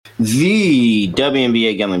The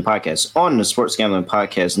WNBA Gambling Podcast on the Sports Gambling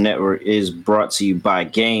Podcast Network is brought to you by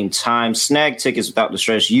Game Time. Snag tickets without the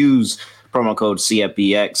stress. Use promo code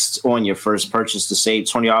CFBX on your first purchase to save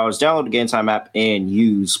 $20. Download the Game Time app and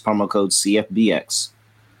use promo code CFBX.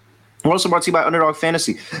 We're also brought to you by Underdog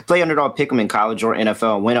Fantasy. Play Underdog Pick'em in college or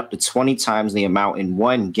NFL and win up to 20 times the amount in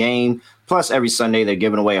one game. Plus, every Sunday, they're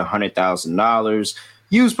giving away $100,000.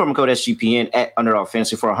 Use promo code SGPN at Underdog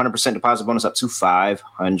Fantasy for a 100% deposit bonus up to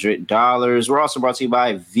 $500. We're also brought to you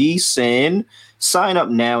by VSiN. Sign up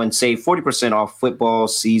now and save 40% off football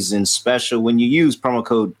season special when you use promo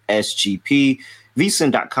code SGP.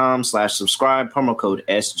 VSiN.com/subscribe, promo code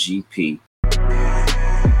SGP.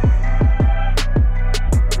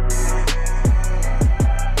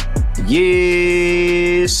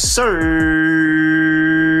 Yes, sir.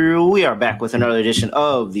 We are back with another edition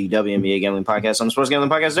of the WNBA Gambling Podcast on the Sports Gambling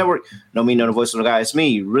Podcast Network. No me, no the voice of the guy. It's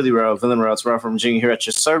me, really real, villain real. It's Ralph from Virginia here at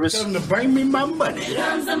your service. Tell them to bring me my money. Here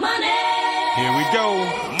comes the money. Here we go.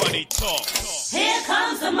 Money talk. Here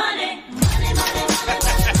comes the money. Money, money, money.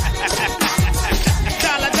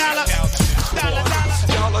 Dollar, dollar. Dollar,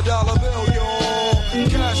 dollar. Dollar bill, y'all.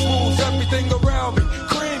 Cash rules everything around me.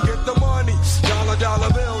 Cream, get the money. Dollar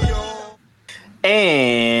bill, y'all.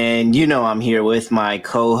 And you know I'm here with my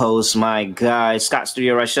co-host, my guy, Scott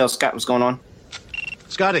Studio Rochelle. Scott, what's going on?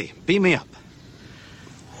 Scotty, beat me up.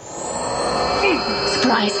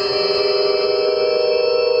 Surprise.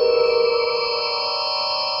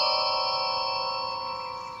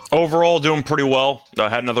 Overall, doing pretty well. I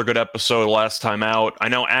had another good episode last time out. I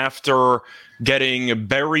know after getting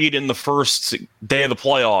buried in the first day of the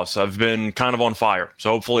playoffs, I've been kind of on fire.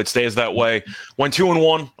 So hopefully it stays that way. Went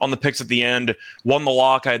 2-1 on the picks at the end. Won the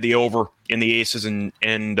lock. I had the over in the Aces and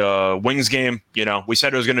Wings game. You know, we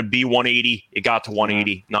said it was going to be 180. It got to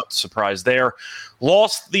 180. Not surprised there.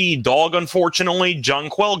 Lost the dog, unfortunately.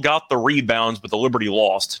 Jonquel got the rebounds, but the Liberty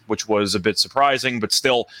lost, which was a bit surprising. But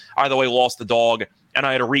still, either way, lost the dog. And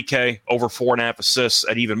I had a Rike over 4.5 assists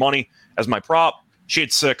at even money as my prop. She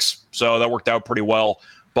had 6, so that worked out pretty well.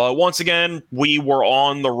 But once again, we were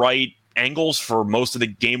on the right angles for most of the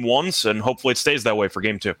game ones, and hopefully it stays that way for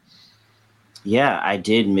game 2. Yeah, I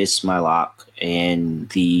did miss my lock and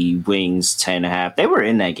the Wings 10.5. They were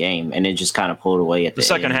in that game, and it just kind of pulled away at the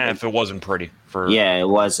second end. half. It wasn't pretty. Yeah, it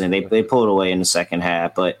wasn't. They pulled away in the second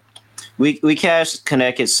half, but we cashed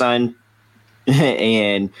Connecticut Sun,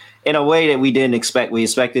 and in a way that we didn't expect. We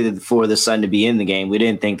expected for the Sun to be in the game. We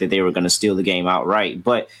didn't think that they were going to steal the game outright,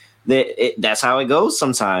 but that's how it goes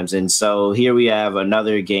sometimes. And so here we have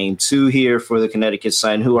another game 2 here for the Connecticut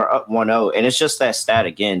Sun, who are up 1-0. And it's just that stat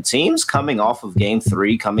again. Teams coming off of game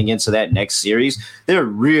 3, coming into that next series, they're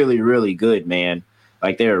really, really good, man.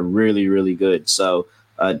 Like, they're really, really good. So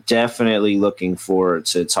definitely looking forward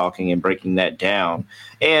to talking and breaking that down.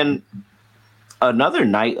 And another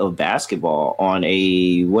night of basketball on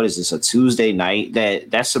a Tuesday night.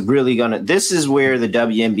 That's really this is where the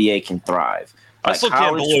WNBA can thrive. I still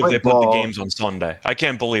can't believe they put the games on Sunday. I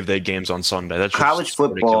can't believe they had games on Sunday. That's just college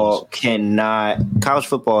football college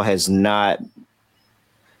football has not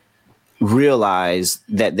realized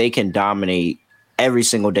that they can dominate every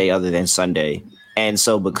single day other than Sunday. And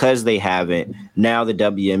so because they haven't, now the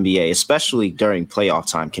WNBA, especially during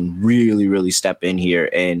playoff time, can really, really step in here.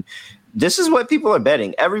 And this is what people are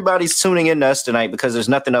betting. Everybody's tuning in to us tonight because there's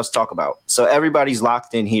nothing else to talk about. So everybody's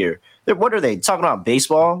locked in here. What are they talking about?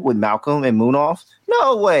 Baseball with Malcolm and Moonoff?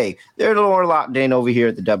 No way. They're a little more locked in over here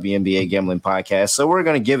at the WNBA Gambling Podcast. So we're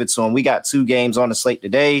going to give it to them. We got 2 games on the slate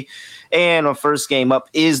today. And our first game up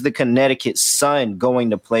is the Connecticut Sun going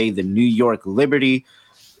to play the New York Liberty.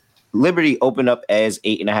 Liberty opened up as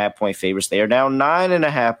 8.5-point favorites. They are now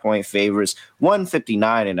 9.5-point favorites.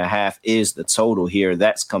 159.5 is the total here.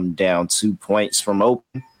 That's come down 2 points from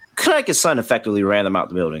open. Connecticut Sun effectively ran them out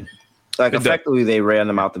the building. They ran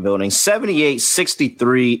them out the building.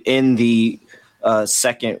 78-63 in the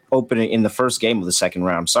second opening in the first game of the second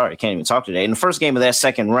round. Sorry, I can't even talk today. In the first game of that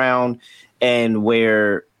second round, and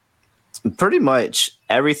where pretty much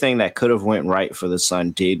everything that could have went right for the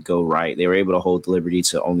Sun did go right. They were able to hold Liberty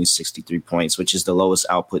to only 63 points, which is the lowest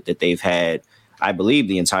output that they've had, I believe,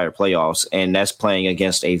 the entire playoffs. And that's playing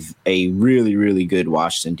against a really, really good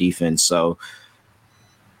Washington defense. So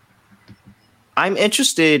I'm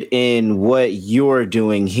interested in what you're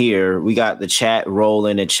doing here. We got the chat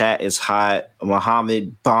rolling. The chat is hot.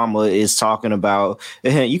 Mohamed Bamba is talking about,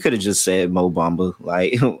 you could have just said Mo Bamba.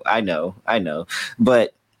 Like, I know.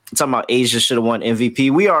 But talking about Asia should have won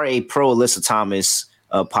MVP. We are a pro Alyssa Thomas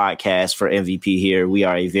podcast for MVP here. We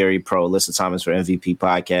are a very pro Alyssa Thomas for MVP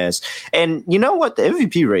podcast. And you know what? The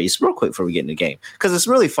MVP race, real quick before we get in the game, because it's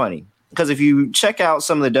really funny. because if you check out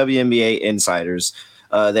some of the WNBA insiders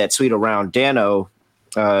that tweet around, Dano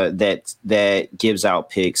that gives out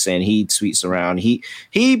picks and he tweets around.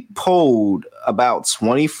 He polled about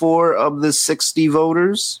 24 of the 60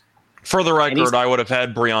 voters. For the record, I would have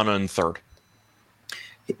had Brianna in third.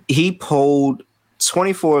 He polled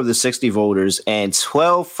 24 of the 60 voters, and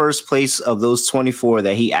 12 first place of those 24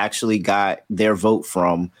 that he actually got their vote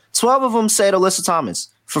from, 12 of them said Alyssa Thomas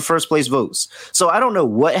for first place votes. So I don't know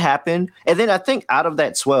what happened. And then I think out of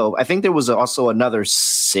that 12, I think there was also another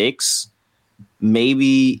 6,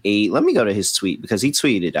 maybe 8. Let me go to his tweet because he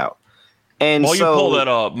tweeted it out. And while you pull that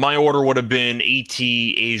up, my order would have been AT,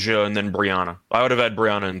 Asia, and then Brianna. I would have had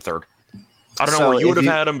Brianna in third. I don't know where you would have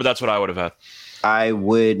had him, but that's what I would have had. I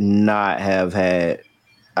would not have had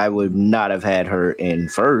her in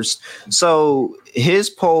first. So his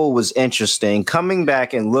poll was interesting. Coming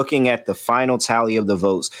back and looking at the final tally of the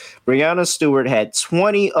votes, Brianna Stewart had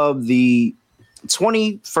 20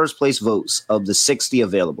 first place votes of the 60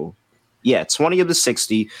 available. Yeah, 20 of the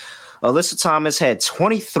 60. Alyssa Thomas had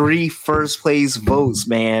 23 first place votes,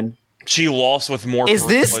 man. She lost with more. Is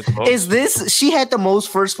this? She had the most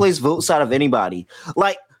first place votes out of anybody.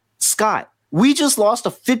 Like, Scott, we just lost a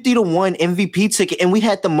 50-1 MVP ticket and we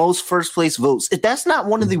had the most first place votes. If that's not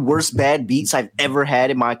one of the worst bad beats I've ever had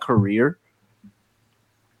in my career.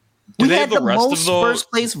 We had the most first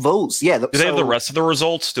place votes. Yeah. Do they have the rest of the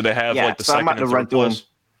results? Do they have like the second and third place?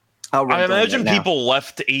 I imagine people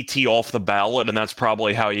left AT off the ballot, and that's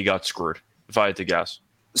probably how you got screwed, if I had to guess.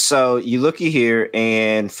 So you look here,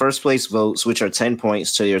 and first place votes, which are 10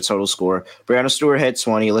 points to your total score. Brianna Stewart had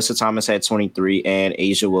 20, Alyssa Thomas had 23, and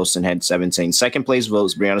Asia Wilson had 17. Second place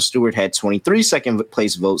votes, Brianna Stewart had 23 second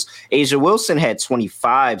place votes. Asia Wilson had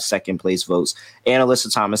 25 second place votes, and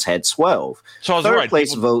Alyssa Thomas had 12. So I was third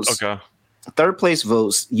place votes. Okay. Third place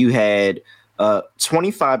votes, you had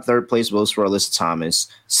 25 third place votes for Alyssa Thomas,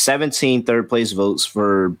 17 third place votes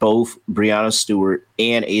for both Brianna Stewart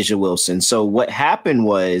and Asia Wilson. So what happened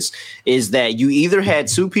is that you either had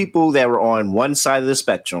two people that were on one side of the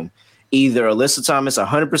spectrum. Either Alyssa Thomas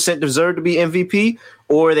 100% deserved to be MVP,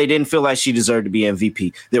 or they didn't feel like she deserved to be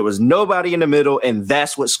MVP. There was nobody in the middle, and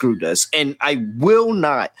that's what screwed us. And I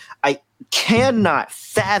cannot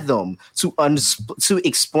fathom to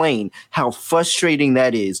explain how frustrating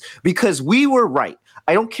that is, because we were right.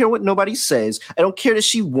 I don't care what nobody says. I don't care that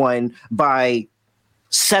she won by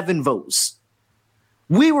 7 votes.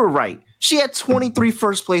 We were right. She had 23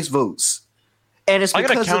 first place votes. And it's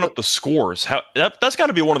because I got to count up the scores. That's got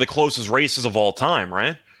to be one of the closest races of all time,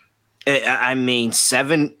 right? I mean, so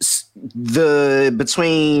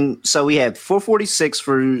we had 446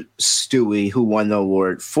 for Stewie, who won the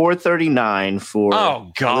award, 439 for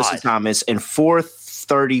Alyssa Thomas, and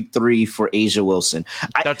 433 for Asia Wilson.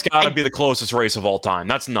 That's got to be the closest race of all time.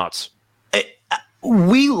 That's nuts.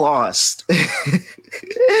 We lost.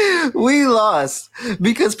 We lost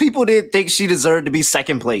because people didn't think she deserved to be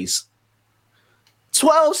second place.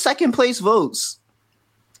 12 second place votes.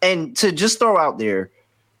 And to just throw out there,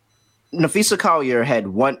 Nafisa Collier had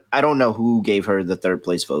one. I don't know who gave her the third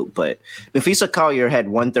place vote, but Nafisa Collier had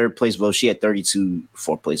 1 third place vote. She had 32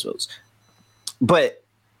 fourth place votes.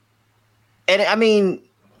 And I mean,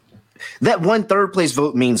 that 1 third place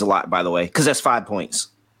vote means a lot, by the way, because that's 5 points.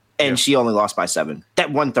 And she only lost by 7.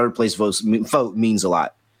 That 1 third place vote means a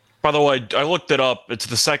lot. By the way, I looked it up. It's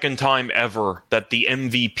the second time ever that the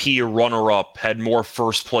MVP runner-up had more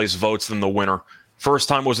first place votes than the winner. First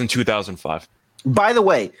time was in 2005. By the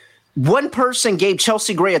way, one person gave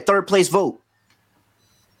Chelsea Gray a third place vote.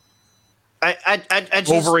 I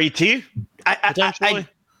just, over AT? Potentially?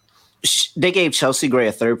 They gave Chelsea Gray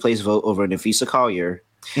a third place vote over Nafisa Collier.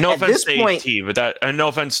 No offense to AT, but no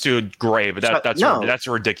offense to Gray, but that's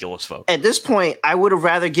a ridiculous vote. At this point, I would have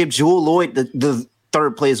rather give Jewel Lloyd the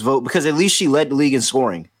third place vote because at least she led the league in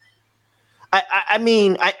scoring. I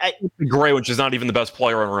mean, Gray, which is not even the best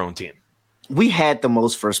player on her own team. We had the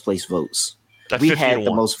most first place votes. We had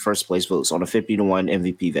the most first place votes on a 50-1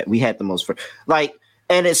 MVP bet. We had the most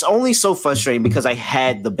and it's only so frustrating because I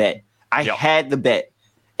had the bet. I had the bet,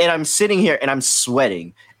 and I'm sitting here and I'm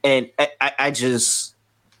sweating, and I just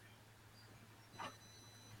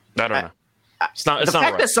I don't know. It's not the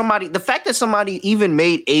fact right. The fact that somebody even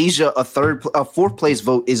made Asia a fourth place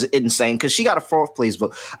vote is insane because she got a fourth place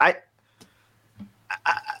vote.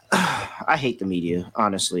 I hate the media,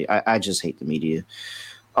 honestly. I just hate the media.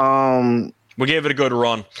 We gave it a good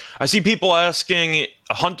run. I see people asking,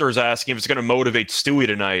 Hunter's asking if it's going to motivate Stewie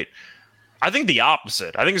tonight. I think the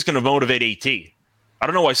opposite. I think it's going to motivate AT. I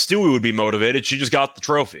don't know why Stewie would be motivated. She just got the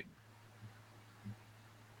trophy.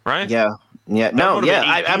 Right? Yeah. Yeah, no,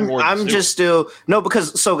 yeah, I'm just still no,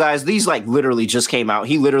 because so guys, these like literally just came out.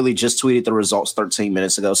 He literally just tweeted the results 13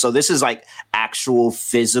 minutes ago. So this is like actual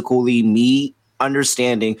physically me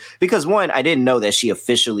understanding, because one, I didn't know that she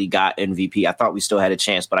officially got MVP. I thought we still had a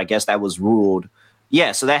chance, but I guess that was ruled.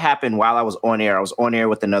 Yeah, so that happened while I was on air. I was on air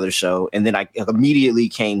with another show, and then I immediately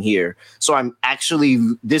came here. So I'm actually,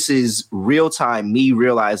 this is real time, me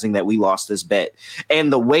realizing that we lost this bet.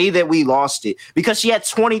 And the way that we lost it, because she had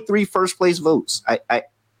 23 first place votes.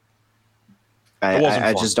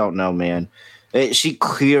 I just don't know, man. She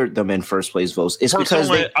cleared them in first place votes. It's because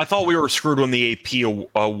I thought we were screwed when the AP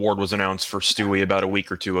award was announced for Stewie about a week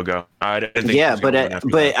or two ago. I didn't think but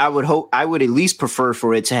I would hope, I would at least prefer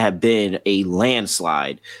for it to have been a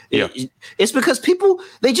landslide. Yeah. It's because people,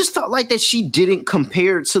 they just felt like that she didn't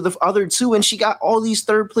compare to the other two, and she got all these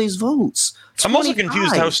third place votes. I'm also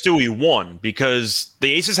confused how Stewie won, because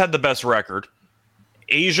the Aces had the best record.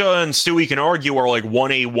 Asia and Stewie can argue are like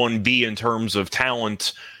 1A, 1B in terms of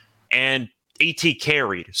talent, and AT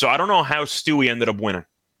carried. So I don't know how Stewie ended up winning.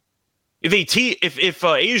 If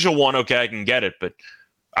Asia won, okay, I can get it, but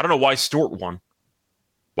I don't know why Stewart won.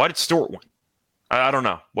 Why did Stewart win? I don't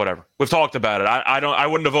know. Whatever. We've talked about it. I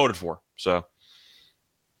wouldn't have voted for. So,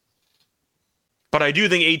 but I do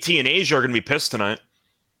think AT and Asia are going to be pissed tonight.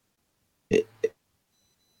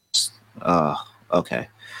 Okay.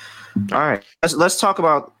 All right, let's talk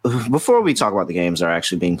about, before we talk about the games that are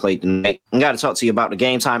actually being played tonight, I got to talk to you about the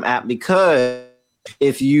Game Time app, because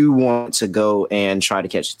if you want to go and try to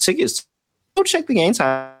catch tickets, go check the Game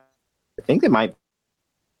Time. I think they might be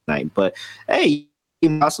tonight, but hey, you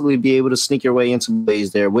can possibly be able to sneak your way into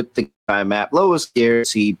plays there with the Game Time app, lowest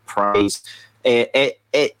guaranteed price,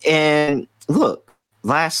 and look,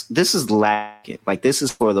 this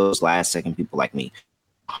is for those last second people like me,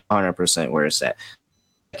 100% where it's at.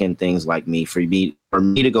 And things like me, for me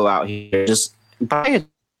to go out here, just buy it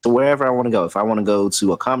to wherever I want to go. If I want to go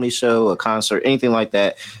to a comedy show, a concert, anything like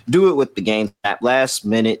that, do it with the Game app. Last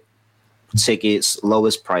minute tickets,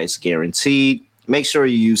 lowest price guaranteed. Make sure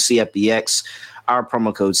you use CFBX, our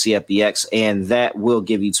promo code CFBX, and that will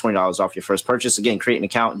give you $20 off your first purchase. Again, create an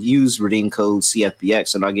account, use redeem code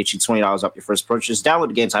CFBX, and I'll get you $20 off your first purchase. Download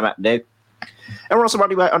the Game Time app today. And we're also brought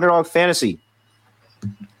to you by Underdog Fantasy.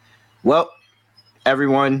 Well,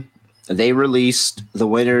 everyone, they released the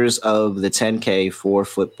winners of the 10K for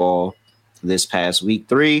football this past week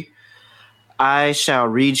 3. I shall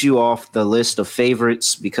read you off the list of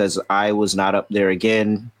favorites because I was not up there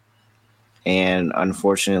again. And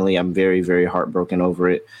unfortunately, I'm very, very heartbroken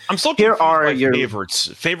over it. I'm still confused. Here are your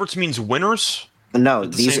favorites. Favorites means winners? No,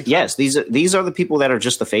 these are the people that are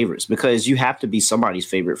just the favorites, because you have to be somebody's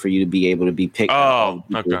favorite for you to be able to be picked. Oh,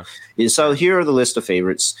 okay. So here are the list of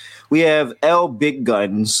favorites. We have L Big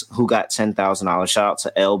Guns, who got $10,000. Shout out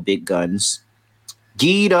to L Big Guns.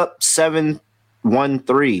 Geed Up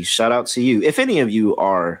 713. Shout out to you. If any of you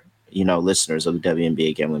are, listeners of the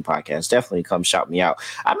WNBA Gambling Podcast, definitely come shout me out.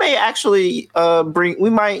 I may actually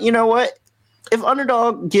you know what? If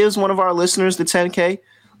Underdog gives one of our listeners the 10K,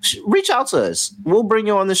 reach out to us. We'll bring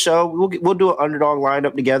you on the show. We'll do an Underdog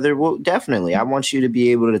lineup together. We'll definitely. I want you to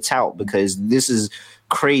be able to tout, because this is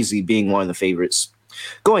crazy being one of the favorites.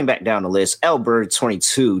 Going back down the list, Elbird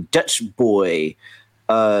 22, Dutch Boy,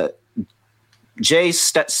 Jay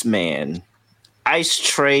Stutzman, Ice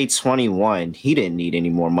Tray 21. He didn't need any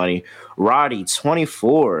more money. Roddy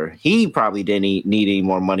 24. He probably didn't need any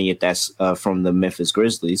more money if that's from the Memphis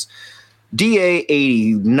Grizzlies. DA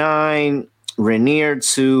 89. Rainier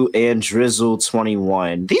 2, and Drizzle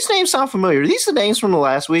 21. These names sound familiar. Are these the names from the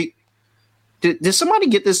last week? Did somebody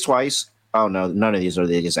get this twice? Oh no, none of these are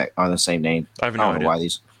the same name. I have no idea why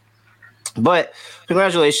these. But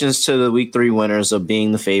congratulations to the week 3 winners of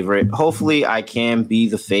being the favorite. Hopefully I can be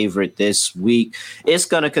the favorite this week. It's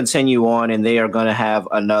going to continue on, and they are going to have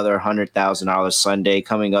another $100,000 Sunday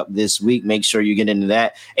coming up this week. Make sure you get into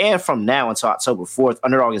that. And from now until October 4th,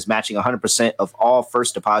 Underdog is matching 100% of all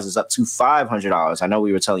first deposits up to $500. I know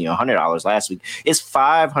we were telling you $100 last week. It's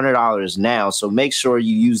 $500 now. So make sure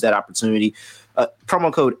you use that opportunity.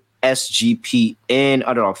 Promo code SGPN,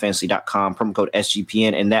 underdogfantasy.com, promo code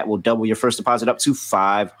SGPN, and that will double your first deposit up to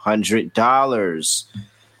 $500.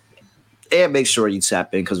 And make sure you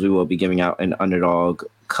tap in, because we will be giving out an Underdog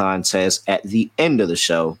contest at the end of the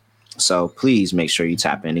show. So please make sure you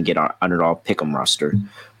tap in and get our Underdog Pick'em roster.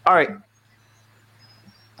 All right.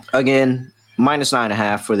 Again,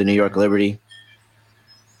 -9.5 for the New York Liberty.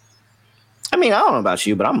 I mean, I don't know about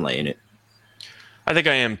you, but I'm laying it. I think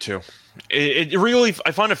I am too. It really,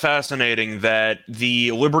 I find it fascinating that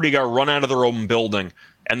the Liberty got run out of their own building,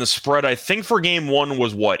 and the spread, I think, for game 1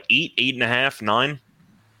 was what, 8.5, 9?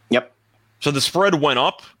 Yep. So the spread went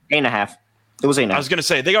up. 8.5. It was 8.5. I was going to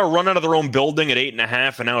say, they got run out of their own building at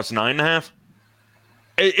 8.5, and now it's 9.5.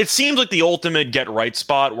 It seems like the ultimate get-right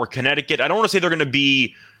spot where Connecticut, I don't want to say they're going to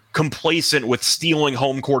be complacent with stealing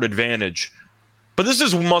home court advantage, but this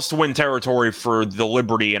is must-win territory for the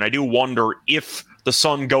Liberty, and I do wonder if the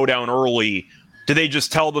Sun go down early, do they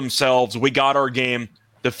just tell themselves, we got our game,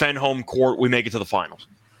 defend home court, we make it to the finals?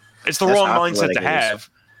 It's the wrong mindset to have,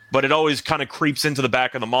 but it always kind of creeps into the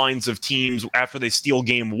back of the minds of teams after they steal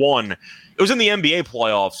game one. It was in the NBA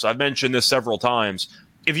playoffs. I've mentioned this several times.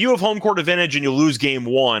 If you have home court advantage and you lose game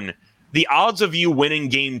one, the odds of you winning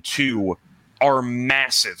game two are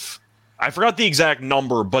massive. I forgot the exact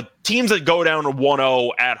number, but teams that go down to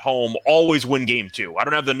 1-0 at home always win game two. I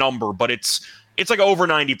don't have the number, but it's like over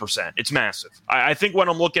 90%. It's massive. I think when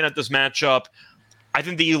I'm looking at this matchup, I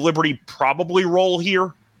think the Liberty probably roll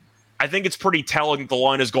here. I think it's pretty telling that the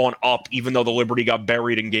line has gone up, even though the Liberty got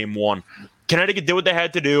buried in game one. Connecticut did what they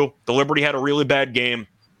had to do. The Liberty had a really bad game.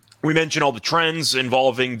 We mentioned all the trends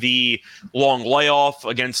involving the long layoff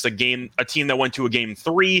against a team that went to a game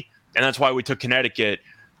three, and that's why we took Connecticut.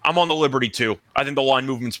 I'm on the Liberty too. I think the line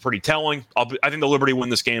movement's pretty telling. I think the Liberty win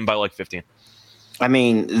this game by like 15. I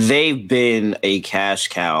mean, they've been a cash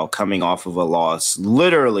cow coming off of a loss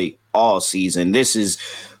literally all season. This is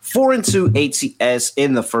 4-2 ATS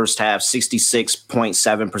in the first half,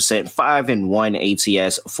 66.7%, 5-1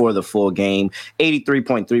 ATS for the full game,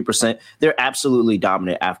 83.3%. They're absolutely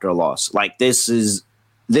dominant after a loss. Like, this is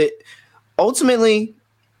ultimately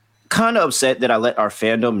kind of upset that I let our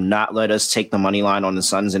fandom not let us take the money line on the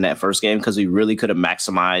Suns in that first game, because we really could have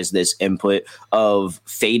maximized this input of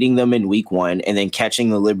fading them in week one and then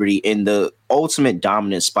catching the Liberty in the ultimate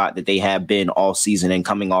dominant spot that they have been all season, and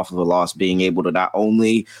coming off of a loss, being able to not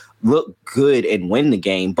only look good and win the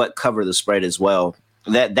game, but cover the spread as well.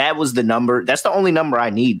 That was the number. That's the only number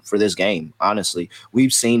I need for this game. Honestly,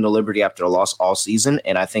 we've seen the Liberty after a loss all season,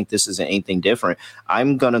 and I think this isn't anything different.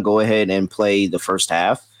 I'm going to go ahead and play the first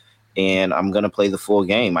half, and I'm going to play the full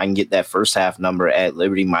game. I can get that first half number at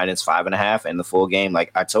Liberty -5.5 and the full game,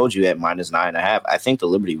 like I told you, at -9.5. I think the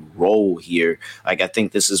Liberty roll here. Like, I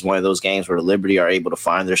think this is one of those games where the Liberty are able to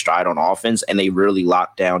find their stride on offense, and they really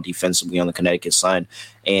lock down defensively on the Connecticut Sun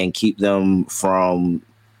and keep them from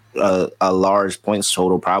a large points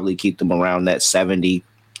total, probably keep them around that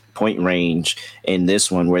 70-point range in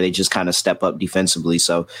this one, where they just kind of step up defensively.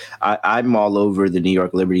 So I'm all over the New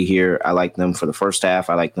York Liberty here. I like them for the first half.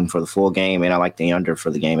 I like them for the full game, and I like the under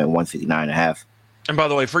for the game at 159.5. And by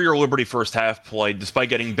the way, for your Liberty first half play, despite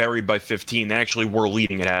getting buried by 15, they actually were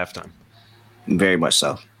leading at halftime. Very much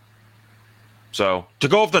so. So, to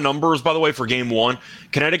go off the numbers, by the way, for game one,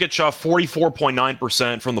 Connecticut shot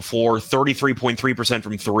 44.9% from the floor, 33.3%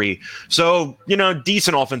 from three. So,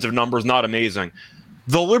 decent offensive numbers, not amazing.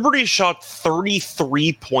 The Liberty shot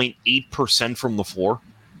 33.8% from the floor,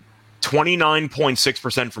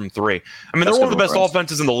 29.6% from three. I mean, they're one of the best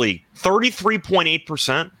offenses in the league.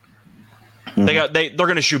 33.8%. They're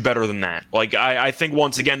going to shoot better than that. Like, I think,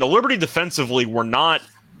 once again, the Liberty defensively were not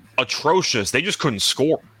atrocious. They just couldn't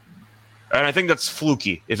score. And I think that's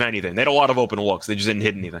fluky, if anything. They had a lot of open looks. They just didn't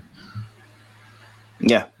hit anything.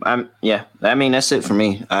 Yeah. I mean, that's it for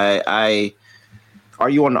me. Are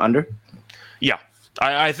you on the under? Yeah.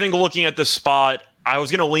 I think looking at this spot, I was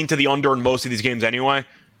going to lean to the under in most of these games anyway,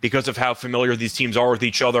 because of how familiar these teams are with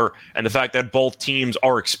each other and the fact that both teams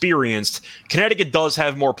are experienced. Connecticut does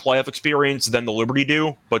have more playoff experience than the Liberty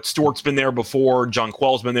do, but Stewart's been there before. John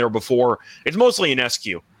Quell's been there before. It's mostly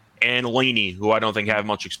Ionescu and Laney, who I don't think have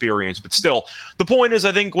much experience. But still, the point is,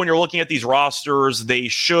 I think when you're looking at these rosters, they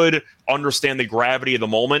should understand the gravity of the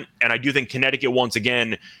moment. And I do think Connecticut, once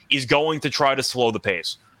again, is going to try to slow the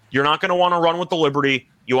pace. You're not going to want to run with the Liberty.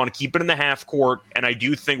 You want to keep it in the half court. And I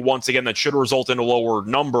do think, once again, that should result in a lower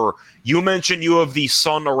number. You mentioned you have the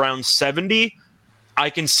Sun around 70. I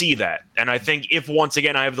can see that. And I think if, once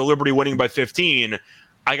again, I have the Liberty winning by 15,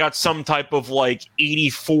 I got some type of like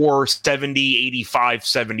 84-70,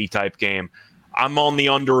 85-70 type game. I'm on the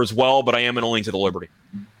under as well, but I am going to lean to the Liberty.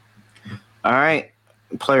 All right.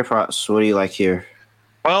 Player props. What do you like here?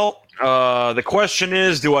 Well, the question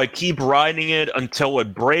is, do I keep riding it until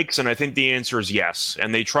it breaks? And I think the answer is yes.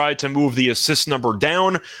 And they tried to move the assist number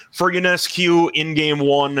down for Ionescu in game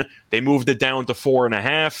one. They moved it down to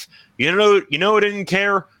 4.5. You know who didn't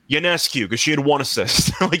care? Ionescu, because she had one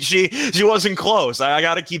assist. Like she wasn't close. I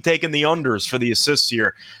got to keep taking the unders for the assists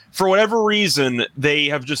here. For whatever reason, they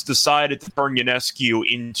have just decided to turn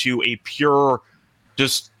Ionescu into a pure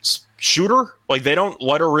just shooter. Like, they don't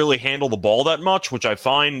let her really handle the ball that much, which I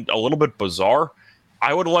find a little bit bizarre.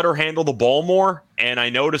 I would let her handle the ball more, and I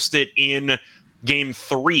noticed it in game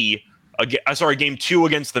 3 game 2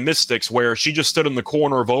 against the Mystics, where she just stood in the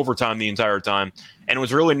corner of overtime the entire time and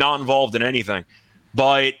was really not involved in anything.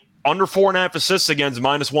 But under 4.5 assists against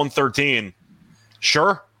minus 113,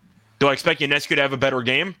 sure. Do I expect Ionescu to have a better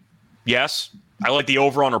game? Yes. I like the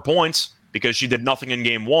over on her points because she did nothing in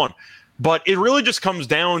game 1. But it really just comes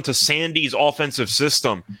down to Sandy's offensive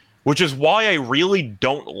system, which is why I really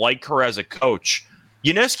don't like her as a coach.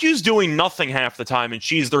 Ionescu's doing nothing half the time, and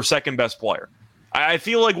she's their second best player. I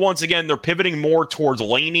feel like, once again, they're pivoting more towards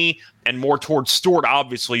Laney and more towards Stewart.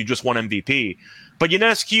 Obviously, you just won MVP. But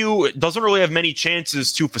Ionescu doesn't really have many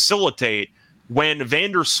chances to facilitate when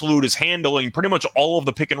Vandersloot is handling pretty much all of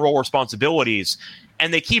the pick-and-roll responsibilities,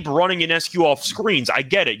 and they keep running Ionescu off screens. I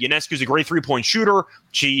get it. Ionescu's a great three-point shooter.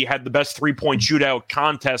 She had the best three-point shootout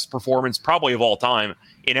contest performance probably of all time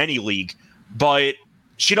in any league. But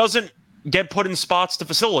she doesn't get put in spots to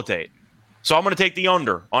facilitate. So I'm going to take the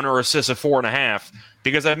under on her assists at 4.5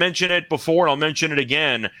 because I've mentioned it before and I'll mention it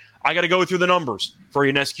again. I got to go through the numbers for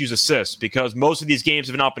Ionescu's assists because most of these games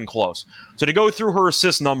have not been close. So to go through her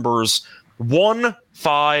assist numbers, 1,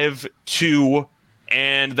 5, 2,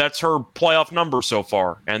 and that's her playoff number so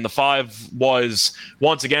far. And the 5 was,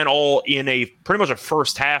 once again, all in a pretty much a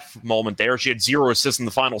first half moment there. She had 0 assists in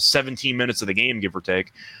the final 17 minutes of the game, give or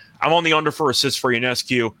take. I'm on the under for assists for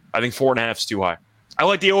Ionescu. I think 4.5 is too high. I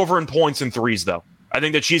like the over in points and threes, though. I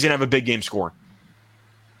think that she's going to have a big game scoring.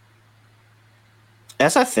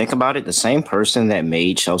 As I think about it, the same person that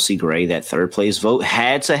made Chelsea Gray that third place vote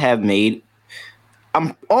had to have made,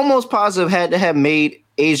 I'm almost positive, had to have made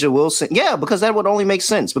Asia Wilson. Yeah, because that would only make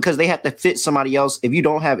sense because they have to fit somebody else. If you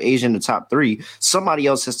don't have Asia in the top 3, somebody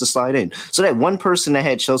else has to slide in. So that one person that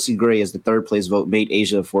had Chelsea Gray as the third place vote made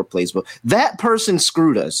Asia a fourth place vote. That person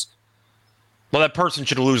screwed us. Well, that person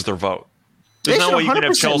should lose their vote. There's no way you can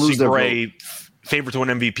have Chelsea Gray favorite to win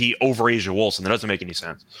MVP over Asia Wilson. That doesn't make any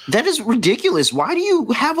sense. That is ridiculous. Why do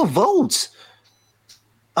you have a vote?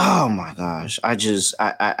 Oh my gosh.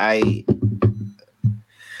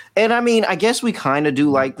 And I mean, I guess we kind of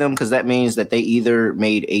do like them because that means that they either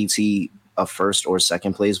made AT a first or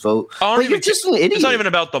second place vote. But you're just an idiot. It's not even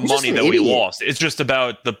about the money that we lost. It's just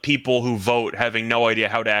about the people who vote having no idea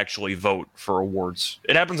how to actually vote for awards.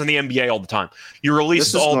 It happens in the NBA all the time. You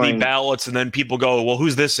release all the ballots and then people go, well,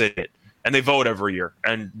 who's this idiot? And they vote every year.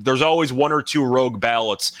 And there's always 1 or 2 rogue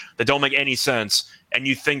ballots that don't make any sense. And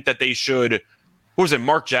you think that they should, who was it,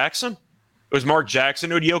 Mark Jackson? It was Mark Jackson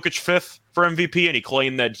who had Jokic 5th for MVP, and he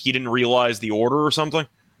claimed that he didn't realize the order or something.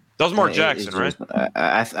 That was Mark Jackson, right?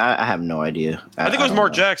 I have no idea. I think it was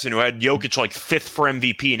Mark Jackson who had Jokic like 5th for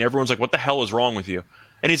MVP, and everyone's like, what the hell is wrong with you?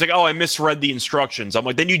 And he's like, oh, I misread the instructions. I'm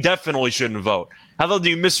like, then you definitely shouldn't vote. How the hell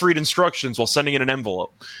do you misread instructions while sending in an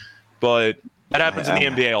envelope? But that happens in the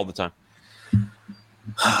NBA all the time.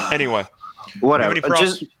 Anyway. Whatever.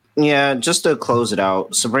 Just to close it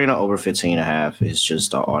out, Sabrina over 15.5 is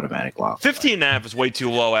just an automatic lock. 15.5 is way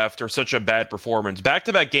too low after such a bad performance.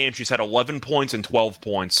 Back-to-back games, she's had 11 points and 12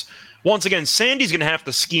 points. Once again, Sandy's going to have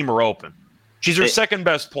to scheme her open. She's her second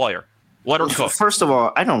best player. Let her cook. First of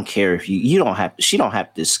all, I don't care if you don't have. She don't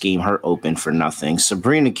have to scheme her open for nothing.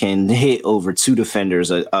 Sabrina can hit over 2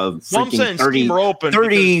 defenders a freaking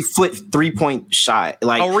 30-foot 3-point shot.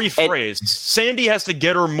 Like, I'll rephrase. Sandy has to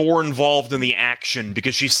get her more involved in the action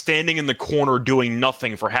because she's standing in the corner doing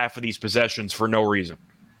nothing for half of these possessions for no reason.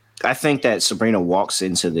 I think that Sabrina walks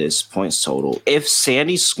into this points total. If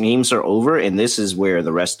Sandy schemes her over, and this is where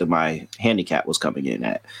the rest of my handicap was coming in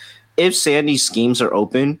at. If Sandy schemes her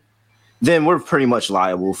open, then we're pretty much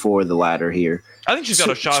liable for the ladder here. I think she's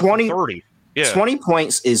got a shot 20, for 30. Yeah. 20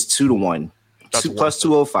 points is 2-1, plus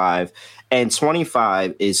 205, and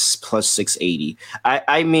 25 is plus 680.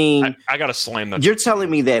 I mean, I got to slam that. You're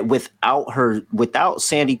telling me that without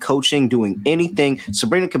Sandy coaching, doing anything,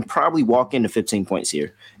 Sabrina can probably walk into 15 points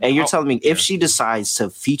here. And you're telling me if she decides to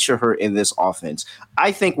feature her in this offense,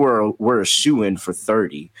 I think we're a shoo-in for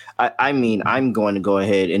 30. I mean, I'm going to go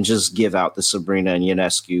ahead and just give out the Sabrina and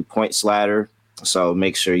Ionescu points ladder. So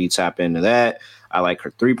make sure you tap into that. I like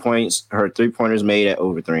her 3 points. Her 3-pointers made at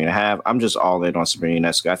over 3.5. I'm just all in on Sabrina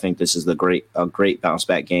Ionescu. I think this is a great bounce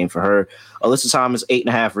back game for her. Alyssa Thomas,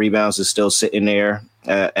 8.5 rebounds, is still sitting there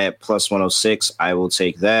at plus 106. I will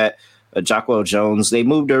take that. Jacquel Jones, they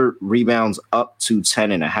moved her rebounds up to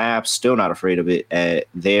 10.5. Still not afraid of it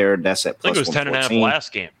there. That's at plus 114. I think it was 10.5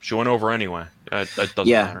 last game. She went over anyway. That doesn't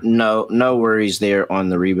matter. No worries there on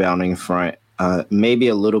the rebounding front. Maybe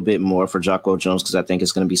a little bit more for Jacquel Jones because I think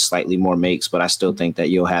it's going to be slightly more makes, but I still think that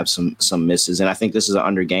you'll have some misses. And I think this is an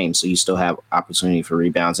under game, so you still have opportunity for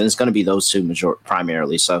rebounds. And it's going to be those two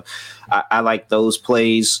primarily. So I like those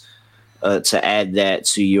plays. to add that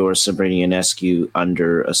to your Sabrina Ionescu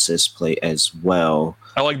under assist play as well.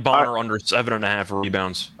 I like Bonner under 7.5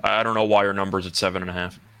 rebounds. I don't know why her number's at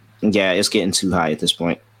 7.5. Yeah, it's getting too high at this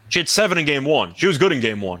point. She had 7 in game 1. She was good in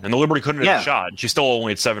game 1, and the Liberty couldn't hit a shot. She still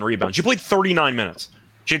only had 7 rebounds. She played 39 minutes.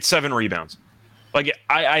 She had 7 rebounds. Like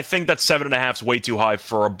I think that 7.5 is way too high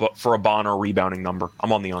for a Bonner rebounding number.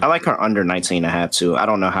 I'm on the under. I like her under 19.5 too. I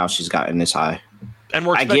don't know how she's gotten this high. And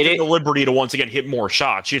we're expecting the Liberty to once again hit more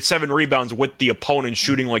shots. She had 7 rebounds with the opponent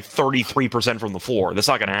shooting like 33% from the floor. That's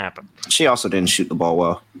not going to happen. She also didn't shoot the ball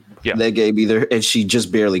well. Yeah, that game either, and she just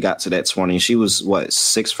barely got to that 20. She was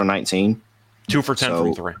 6 for 19, 2 for 10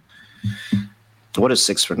 from 3. What is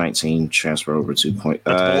 6 for 19 transfer over 2 point?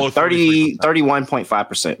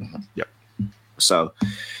 31.5%. Yep. So,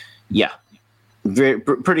 yeah.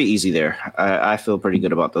 Pretty easy there. I feel pretty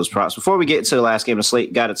good about those props. Before we get to the last game of the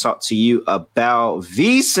slate, got to talk to you about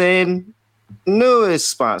VSiN, newest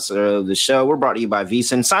sponsor of the show. We're brought to you by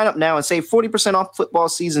VSiN. Sign up now and save 40% off football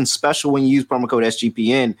season special when you use promo code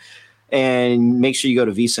SGPN. And make sure you go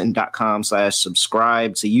to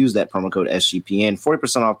vsin.com/subscribe to use that promo code SGPN.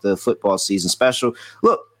 40% off the football season special.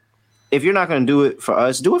 Look, if you're not going to do it for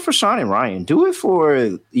us, do it for Sean and Ryan. Do it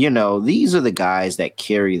for, these are the guys that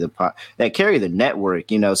carry the network.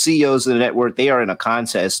 CEOs of the network, they are in a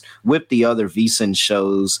contest with the other VSiN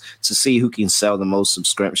shows to see who can sell the most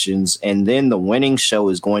subscriptions. And then the winning show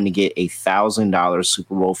is going to get $1,000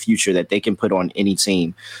 Super Bowl future that they can put on any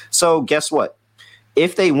team. So guess what?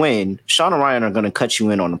 If they win, Sean and Ryan are going to cut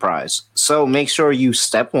you in on the prize. So make sure you,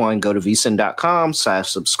 step one, go to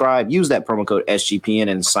vsin.com/subscribe, use that promo code SGPN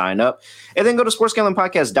and sign up. And then go to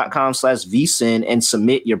sportsgamblingpodcast.com/vsin and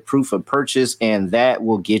submit your proof of purchase. And that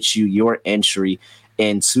will get you your entry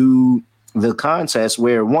into the contest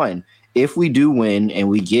where, one, if we do win and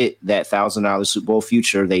we get that $1,000 Super Bowl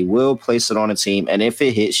future, they will place it on a team. And if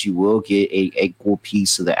it hits, you will get an equal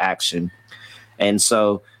piece of the action. And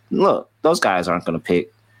so, look, those guys aren't going to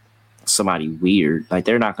pick somebody weird. Like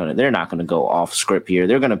they're not going to go off script here.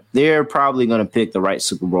 They're probably going to pick the right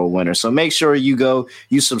Super Bowl winner. So make sure you go,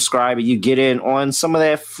 you subscribe, and you get in on some of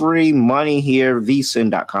that free money here.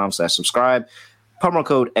 vsin.com/subscribe, promo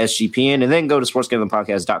code SGPN, and then go to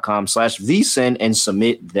sportsgamblingpodcast.com/vsin and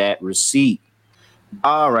submit that receipt.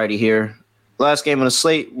 Alrighty, here. Last game on the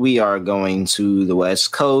slate, we are going to the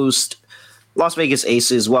West Coast. Las Vegas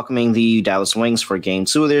Aces welcoming the Dallas Wings for game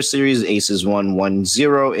 2 of their series. Aces won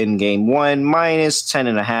 1-0 in game 1. Minus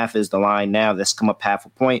 10.5 is the line now. That's come up half a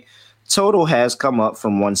point. Total has come up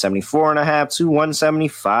from 174.5 to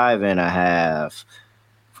 175.5.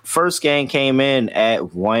 First game came in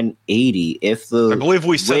at 180. I believe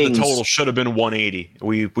we said the total should have been 180.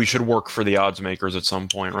 We should work for the odds makers at some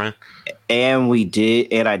point, right? And we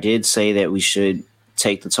did, and I did say that we should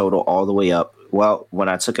take the total all the way up. Well, when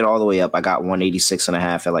I took it all the way up, I got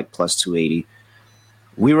 186.5 at like plus 280.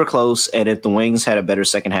 We were close, and if the Wings had a better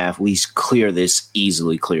second half, we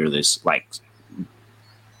easily clear this, like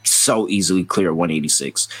so easily clear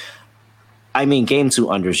 186. I mean, game 2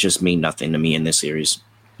 unders just mean nothing to me in this series.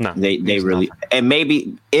 No, they really nothing. And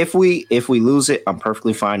maybe if we lose it, I'm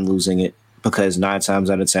perfectly fine losing it because 9 times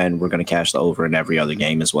out of 10 we're going to cash the over in every other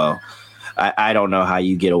game as well. I don't know how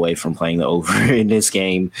you get away from playing the over in this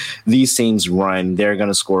game. These teams run. They're going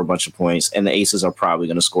to score a bunch of points, and the Aces are probably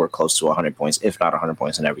going to score close to 100 points, if not 100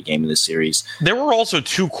 points in every game in this series. There were also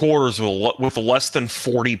 2 quarters with less than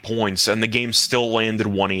 40 points, and the game still landed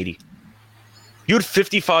 180. You had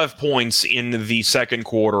 55 points in the second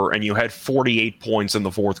quarter, and you had 48 points in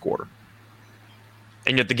the fourth quarter.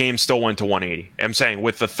 And yet the game still went to 180. I'm saying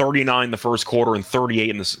with the 39 the first quarter and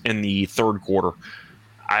 38 in the third quarter,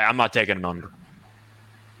 I'm not taking an under.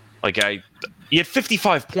 You had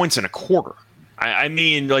 55 points in a quarter. I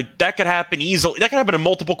mean, like that could happen easily. That could happen in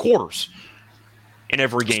multiple quarters in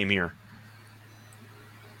every game here.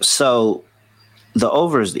 So the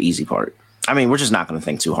over is the easy part. I mean, we're just not going to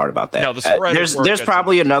think too hard about that. No, the spread there's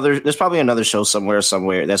probably another show somewhere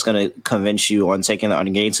that's going to convince you on taking the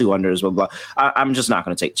game 2 unders. Blah blah. I'm just not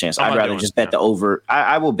going to take the chance. I'd rather just bet the over.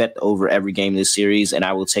 I will bet the over every game this series, and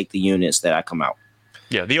I will take the units that I come out.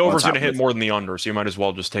 Yeah, the over's going to hit more than the under, so you might as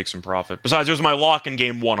well just take some profit. Besides, there's my lock in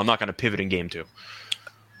game 1. I'm not going to pivot in game 2.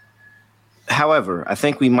 However, I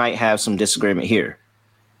think we might have some disagreement here.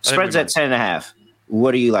 Spread's at 10.5.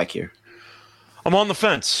 What do you like here? I'm on the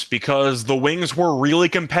fence because the Wings were really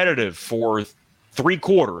competitive for 3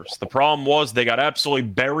 quarters. The problem was they got absolutely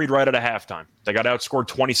buried right at a halftime. They got outscored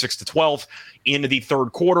 26-12 into the third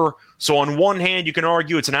quarter. So on one hand, you can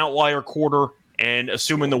argue it's an outlier quarter, and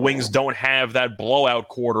assuming the Wings don't have that blowout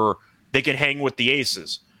quarter, they can hang with the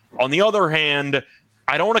Aces. On the other hand,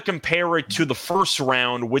 I don't want to compare it to the first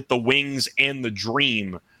round with the Wings and the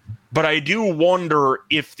Dream, but I do wonder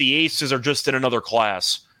if the Aces are just in another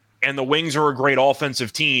class, and the Wings are a great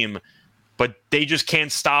offensive team, but they just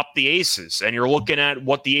can't stop the Aces. And you're looking at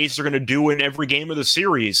what the Aces are going to do in every game of the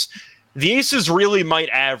series. The Aces really might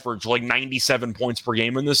average like 97 points per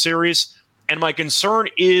game in this series. And my concern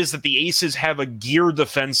is that the Aces have a gear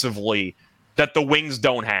defensively that the Wings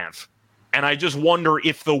don't have. And I just wonder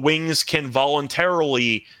if the Wings can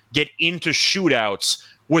voluntarily get into shootouts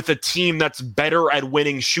with a team that's better at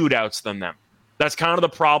winning shootouts than them. That's kind of the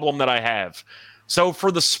problem that I have. So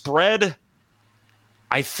for the spread,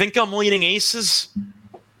 I think I'm leaning Aces.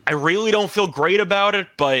 I really don't feel great about it,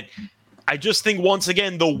 but I just think, once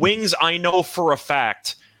again, the Wings, I know for a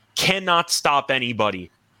fact, cannot stop anybody,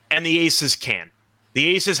 and the Aces can. The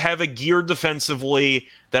Aces have a gear defensively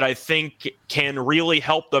that I think can really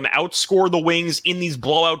help them outscore the Wings in these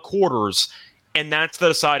blowout quarters, and that's the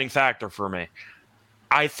deciding factor for me.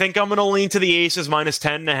 I think I'm going to lean to the Aces minus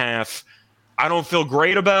 10.5. I don't feel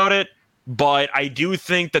great about it, but I do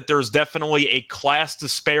think that there's definitely a class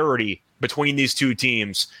disparity between these two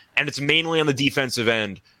teams, and it's mainly on the defensive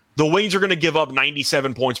end. The Wings are going to give up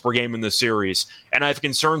 97 points per game in this series, and I have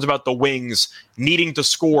concerns about the Wings needing to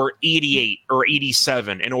score 88 or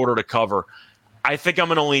 87 in order to cover. I think I'm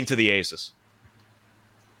going to lean to the Aces.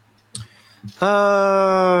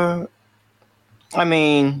 I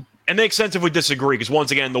mean, it makes sense if we disagree, because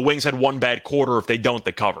once again, the Wings had one bad quarter. If they don't,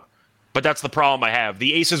 they cover. But that's the problem I have.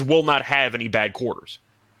 The Aces will not have any bad quarters.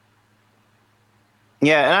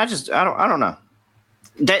 Yeah, and I don't know.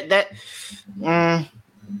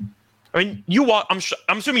 I mean,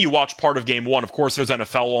 I'm assuming you watched part of Game 1. Of course, there's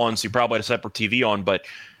NFL on, so you probably had a separate TV on. But,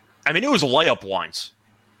 I mean, it was layup lines.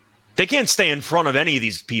 They can't stay in front of any of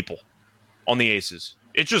these people on the Aces.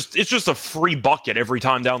 It's just a free bucket every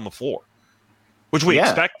time down the floor, which we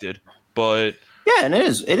expected. But yeah, and it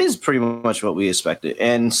is pretty much what we expected.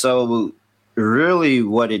 And so, really,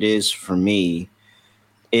 what it is for me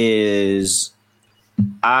is,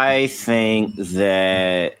 I think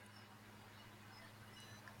that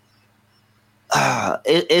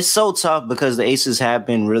it's so tough because the Aces have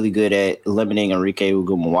been really good at limiting Enrique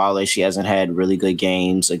Uguimawale. She hasn't had really good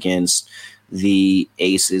games against the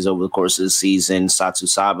Aces over the course of the season. Satu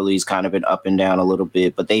Sabali's kind of been up and down a little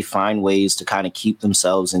bit, but they find ways to kind of keep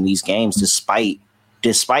themselves in these games despite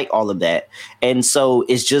all of that. And so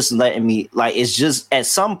it's just letting me, like, it's just at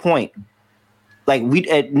some point, like,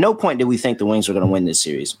 at no point did we think the Wings were going to win this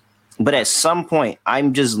series. But at some point,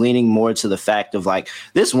 I'm just leaning more to the fact of, like,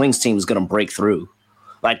 this Wings team is going to break through.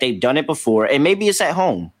 Like, they've done it before, and maybe it's at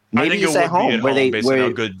home. Maybe it's at home where they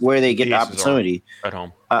get the opportunity. At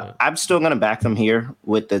home. I'm still going to back them here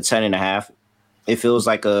with the 10.5. It feels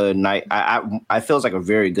like a night. I feels like a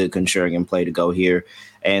very good contrarian play to go here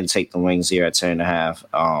and take the Wings here at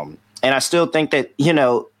 10.5. And I still think that, you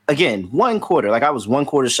know, again, one quarter, like I was one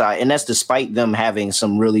quarter shy, and that's despite them having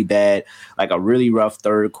some really bad, like a really rough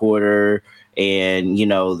third quarter. And, you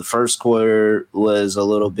know, the first quarter was a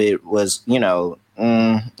little bit, you know,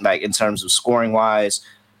 like in terms of scoring wise.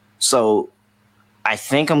 So I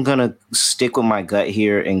think I'm going to stick with my gut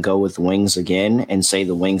here and go with Wings again and say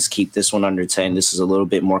the Wings keep this one under 10. This is a little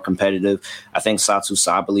bit more competitive. I think Satu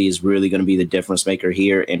Sabali is really going to be the difference maker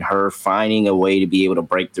here, and her finding a way to be able to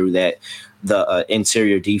break through the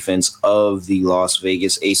interior defense of the Las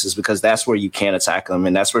Vegas Aces, because that's where you can attack them.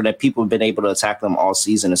 And that's where that people have been able to attack them all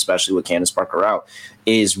season, especially with Candace Parker out,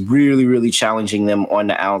 is really, really challenging them on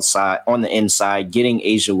the outside, on the inside, getting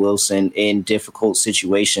Asia Wilson in difficult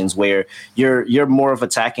situations where you're more of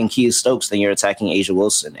attacking Kia Stokes than you're attacking Asia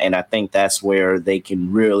Wilson. And I think that's where they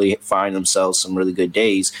can really find themselves some really good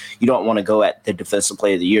days. You don't want to go at the defensive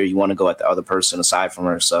player of the year. You want to go at the other person aside from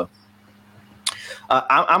her. So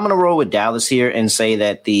I'm going to roll with Dallas here and say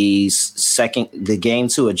that the game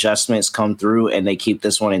 2 adjustments come through and they keep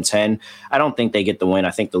this one in 10. I don't think they get the win.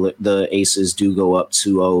 I think the Aces do go up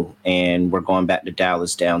 2-0 and we're going back to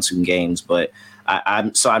Dallas down 2 games. But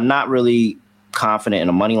I'm not really confident in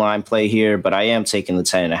a money line play here, but I am taking the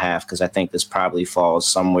 10.5 because I think this probably falls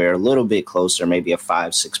somewhere a little bit closer, maybe a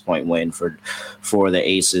 5-6 point win for the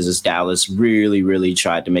Aces, as Dallas really, really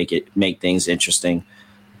tried to make things interesting.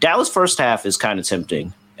 Dallas first half is kind of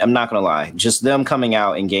tempting. I'm not going to lie. Just them coming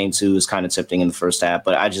out in game 2 is kind of tempting in the first half,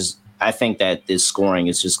 but I think that this scoring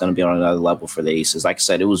is just going to be on another level for the Aces. Like I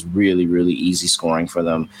said, it was really, really easy scoring for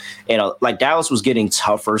them. Like Dallas was getting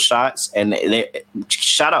tougher shots, and they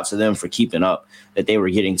shout out to them for keeping up. That they were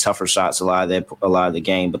getting tougher shots a lot of the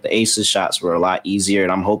game, but the Aces shots were a lot easier,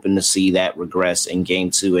 and I'm hoping to see that regress in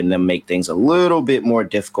game 2 and them make things a little bit more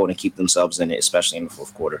difficult and keep themselves in it, especially in the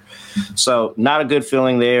fourth quarter. So not a good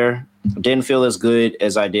feeling there. Didn't feel as good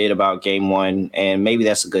as I did about game 1, and maybe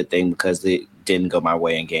that's a good thing because it didn't go my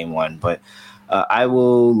way in game 1. But I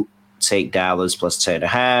will take Dallas plus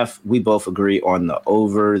 10.5. We both agree on the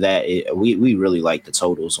over. We really like the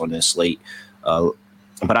totals on this slate.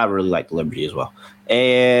 But I really like the Liberty as well.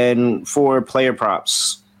 And for player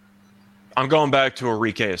props, I'm going back to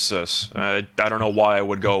Enrique assists. I don't know why I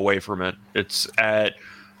would go away from it.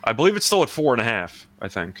 I believe it's still at 4.5, I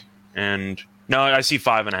think. And no, I see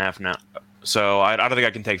 5.5 now. So I don't think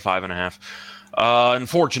I can take 5.5.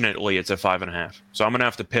 Unfortunately, it's at 5.5. So I'm going to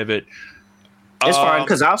have to pivot. It's fine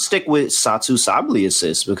because I'll stick with Satu Sabli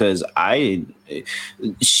assists because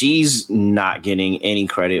she's not getting any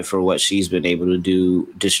credit for what she's been able to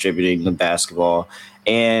do distributing the basketball.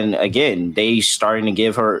 And again, they starting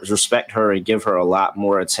to respect her and give her a lot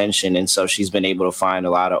more attention. And so she's been able to find a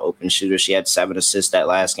lot of open shooters. She had 7 assists that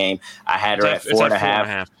last game. I had her at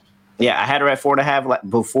 4.5. Yeah, I had her at 4.5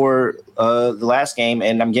 before the last game,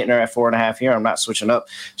 and I'm getting her at 4.5 here. I'm not switching up.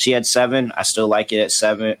 She had 7. I still like it at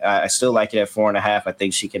 7. I still like it at 4.5. I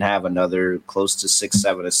think she can have another close to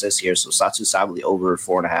 6-7 assists here. So Satu Sabli over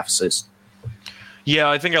 4.5 assists. Yeah,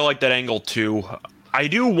 I think I like that angle too. I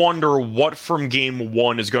do wonder what from game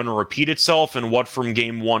 1 is going to repeat itself and what from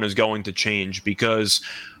game 1 is going to change because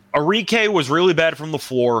Enrique was really bad from the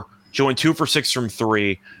floor. She went 2 for 6 from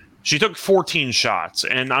 3. She took 14 shots,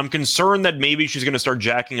 and I'm concerned that maybe she's going to start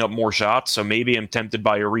jacking up more shots, so maybe I'm tempted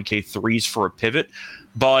by Enrique threes for a pivot.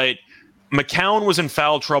 But McCown was in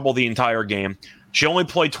foul trouble the entire game. She only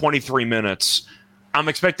played 23 minutes. I'm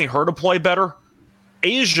expecting her to play better.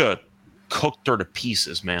 Asia cooked her to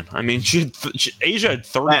pieces, man. I mean, Asia had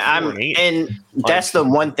 34 and 8. And that's the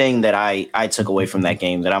one thing that I took away from that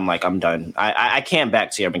game that I'm like, I'm done. I can't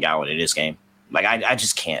back Tierra McGowan in this game. Like, I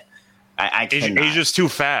just can't. Asia's too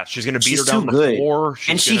fast. She's going to beat her down the floor.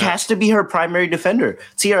 She has to be her primary defender.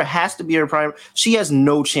 Tierra has to be her primary. She has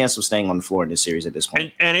no chance of staying on the floor in this series at this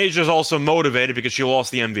point. And Asia's also motivated because she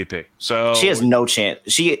lost the MVP. So she has no chance.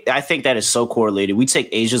 I think that is so correlated. We take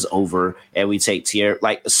Asia's over and we take Tierra,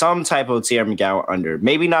 like some type of Tierra McGowan under.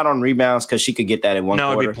 Maybe not on rebounds because she could get that in one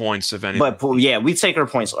quarter. No, it'd be points if anything. But yeah, we take her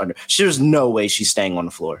points under. There's no way she's staying on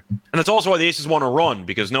the floor. And that's also why the Aces want to run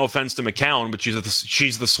because no offense to McCown, but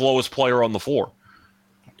she's the slowest player on the floor.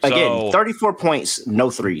 Again, 34 points,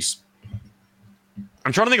 no threes.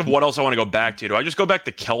 I'm trying to think of what else I want to go back to. Do I just go back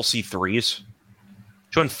to Kelsey threes?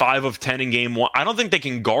 She went 5 of 10 in game 1. I don't think they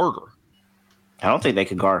can guard her. I don't think they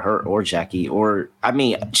could guard her or Jackie.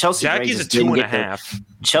 Chelsea Jackie's a 2.5.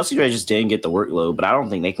 Chelsea Gray just didn't get the workload, but I don't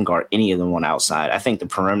think they can guard any of them on outside. I think the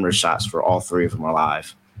perimeter shots for all 3 of them are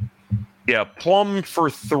live. Yeah, Plum for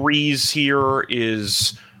threes here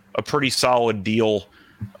is a pretty solid deal.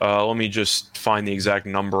 Let me just find the exact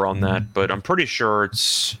number on that, but I'm pretty sure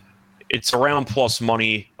it's around plus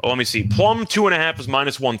money. Let me see. Plum 2.5 is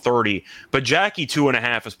minus 130, but Jackie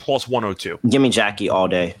 2.5 is plus 102. Give me Jackie all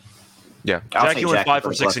day. Yeah, Jackie went 5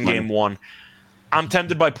 for 6 in game 1. I'm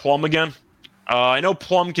tempted by Plum again. I know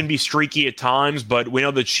Plum can be streaky at times, but we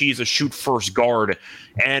know that she's a shoot-first guard.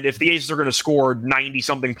 And if the Aces are going to score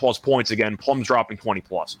 90-something plus points again, Plum's dropping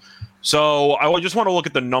 20-plus. So I just want to look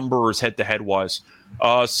at the numbers head-to-head-wise.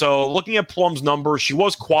 So looking at Plum's numbers, she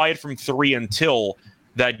was quiet from 3 until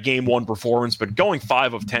that game 1 performance, but going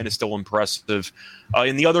 5 of 10 is still impressive.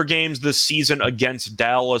 In the other games this season against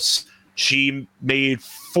Dallas, she made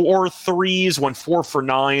 4 threes, went 4 for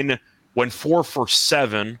 9, went 4 for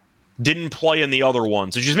 7. Didn't play in the other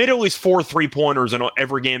one. So she's made at least 4 3-pointers in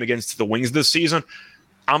every game against the Wings this season.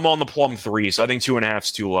 I'm on the Plum 3, so I think 2.5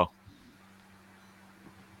 is too low.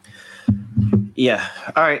 Yeah.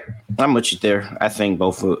 All right. I'm with you there. I think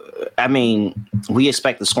both. We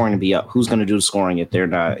expect the scoring to be up. Who's going to do the scoring if they're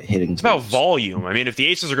not hitting? It's about volume. I mean, if the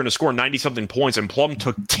Aces are going to score 90-something points and Plum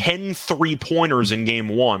took 10 3-pointers in game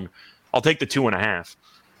 1, I'll take the 2.5.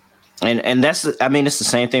 And that's, it's the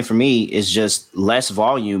same thing for me. It's just less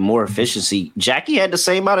volume, more efficiency. Jackie had the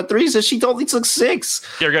same amount of threes and she only took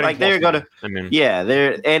 6. They're getting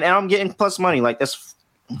and I'm getting plus money. Like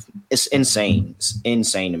it's insane. It's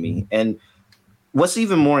insane to me. And what's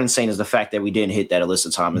even more insane is the fact that we didn't hit that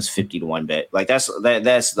Alyssa Thomas 50-1 bet. Like that's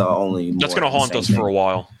the only. That's going to haunt us for a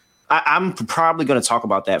while. I'm probably going to talk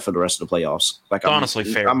about that for the rest of the playoffs. Like, Honestly,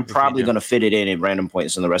 fair. I'm probably going to fit it in at random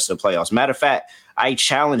points in the rest of the playoffs. Matter of fact, I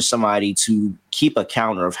challenge somebody to keep a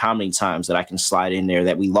counter of how many times that I can slide in there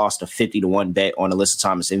that we lost a 50-1 bet on Alyssa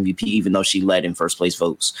Thomas MVP, even though she led in first place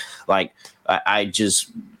votes. Like, I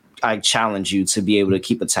challenge you to be able to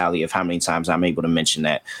keep a tally of how many times I'm able to mention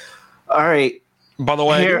that. All right. By the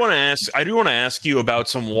way, I do want to ask you about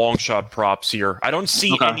some long shot props here. I don't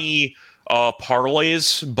see any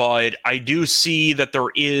parlays, but I do see that there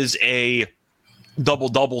is a double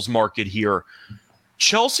doubles market here.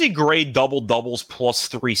 Chelsea Gray double doubles plus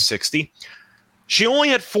 360. She only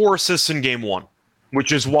had 4 assists in game 1,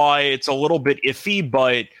 which is why it's a little bit iffy.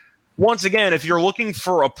 But once again, if you're looking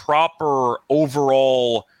for a proper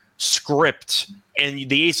overall script and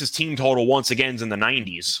the Aces team total once again is in the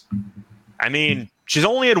 90s, I mean, she's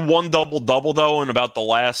only had 1 double double though in about the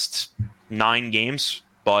last 9 games.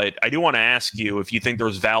 But I do want to ask you if you think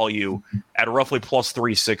there's value at roughly plus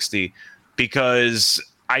 360, because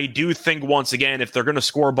I do think, once again, if they're going to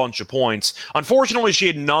score a bunch of points, unfortunately, she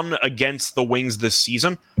had none against the Wings this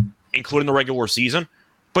season, including the regular season,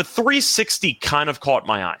 but 360 kind of caught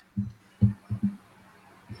my eye.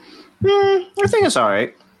 I think it's all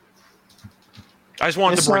right. I just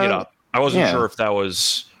wanted to bring it up. I wasn't sure if that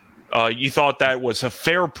was, you thought that was a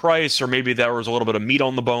fair price, or maybe there was a little bit of meat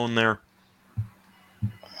on the bone there.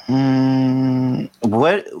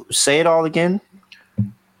 What? Say it all again.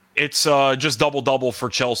 It's just double-double for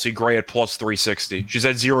Chelsea Gray at plus 360. She's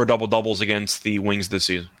had 0 double-doubles against the Wings this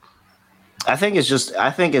season. I think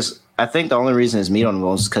the only reason it's meat on the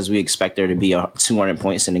bone is because we expect there to be 200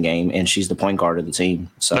 points in the game, and she's the point guard of the team.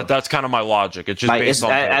 So that's kind of my logic. It's just like, based on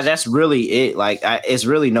that's really it. Like, it's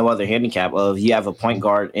really no other handicap of you have a point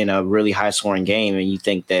guard in a really high-scoring game, and you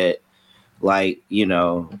think that, like, you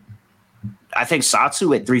know, I think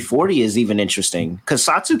Satu at 340 is even interesting because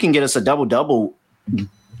Satu can get us a double-double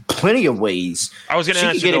plenty of ways. I was going to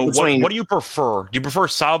ask you, what do you prefer? Do you prefer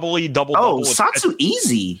Sabali double-double? Oh, Satu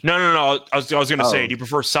easy. No. I was going to say, do you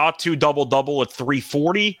prefer Satu double-double at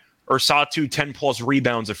 340 or Satu 10-plus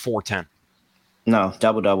rebounds at 410? No,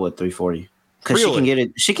 double-double at 340. Because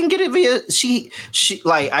really? she can get it via she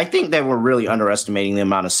like, I think that we're really underestimating the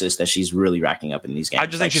amount of assists that she's really racking up in these games. I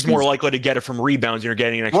just think she's more likely to get it from rebounds. You're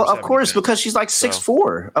getting an extra. Well, of course, because she's like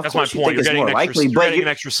 6'4". Of that's course, my point. You think it's more likely,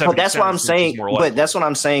 but that's what I'm saying. But that's what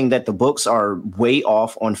I'm saying, that the books are way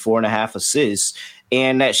off on 4.5 assists,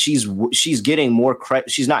 and that she's getting more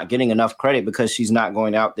credit. She's not getting enough credit because she's not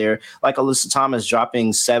going out there like Alyssa Thomas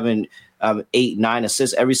dropping 7, 8, 9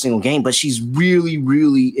 assists every single game, but she's really,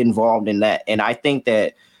 really involved in that. And I think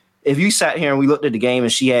that if you sat here and we looked at the game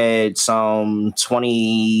and she had some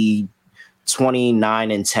 20,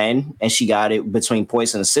 29 and 10, and she got it between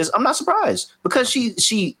points and assists, I'm not surprised because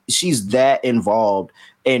she's that involved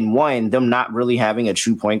in, one, them not really having a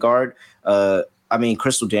true point guard. I mean,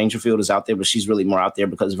 Crystal Dangerfield is out there, but she's really more out there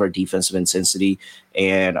because of her defensive intensity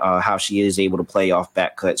and how she is able to play off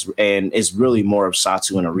back cuts. And it's really more of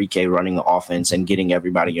Satu and Enrique running the offense and getting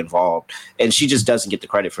everybody involved. And she just doesn't get the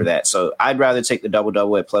credit for that. So I'd rather take the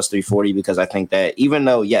double-double at plus 340 because I think that even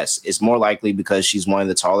though, yes, it's more likely because she's one of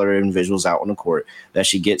the taller individuals out on the court that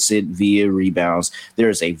she gets it via rebounds, there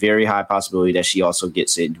is a very high possibility that she also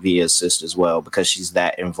gets it via assist as well because she's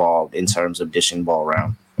that involved in terms of dishing ball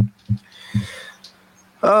around.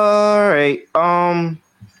 All right.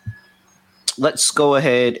 Let's go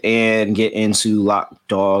ahead and get into Lock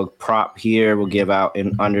Dog Prop here. We'll give out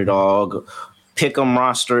an underdog pick'em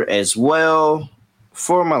roster as well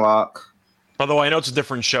for my lock. By the way, I know it's a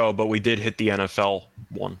different show, but we did hit the NFL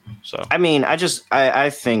one. So I mean, I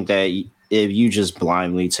think that if you just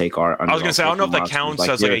blindly take our underdog, I was going to say, I don't know if that counts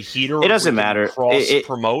as like a heater. It doesn't matter. Cross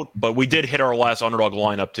promote, but we did hit our last underdog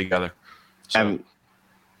lineup together. So.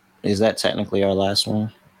 Is that technically our last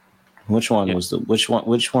one? Which one was which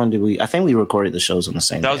one did we? I think we recorded the shows on the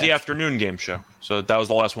same day. That was the afternoon game show. So that was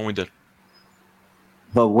the last one we did.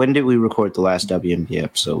 But when did we record the last WNBA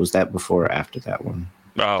episode? Was that before or after that one?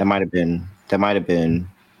 Oh. That might have been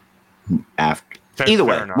after. Either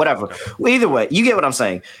way, whatever. Okay. Either way, you get what I'm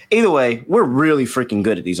saying. Either way, we're really freaking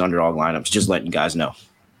good at these underdog lineups. Just letting you guys know.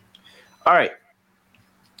 All right.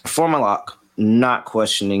 For my lock, not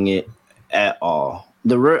questioning it at all.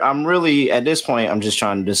 I'm really at this point. I'm just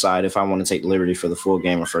trying to decide if I want to take Liberty for the full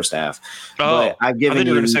game or first half. Oh, I thought you were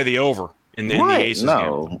going to say the over in the Aces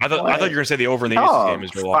game. I thought you were going to say the over in the Aces game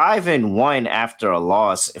as well. 5-1 after a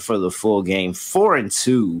loss for the full game.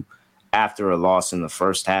 4-2 after a loss in the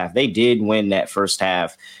first half. They did win that first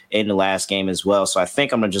half in the last game as well. So I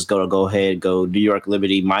think I'm gonna just go New York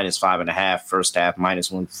Liberty minus 5.5 first half, minus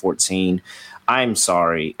 114. I'm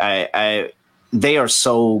sorry. they are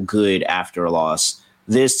so good after a loss.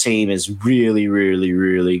 This team is really, really,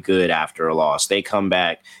 really good after a loss. They come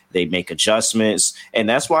back, they make adjustments, and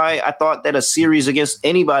that's why I thought that a series against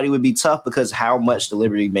anybody would be tough because how much the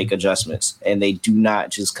Liberty make adjustments, and they do not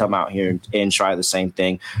just come out here and try the same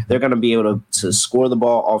thing. They're going to be able to score the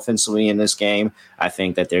ball offensively in this game. I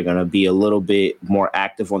think that they're going to be a little bit more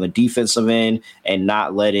active on the defensive end and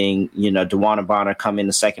not letting, DeWanna Bonner come in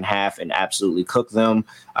the second half and absolutely cook them.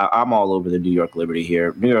 I'm all over the New York Liberty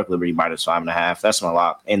here. New York Liberty minus 5.5. That's my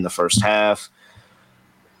lock in the first half.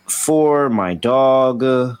 For my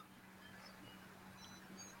dog,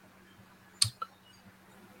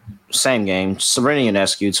 same game. Sabrina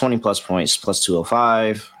Ionescu, 20 plus points, plus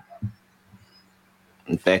 205.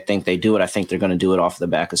 In fact, I think they do it. I think they're going to do it off the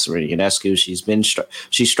back of Sabrina Ionescu.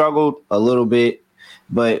 She struggled a little bit,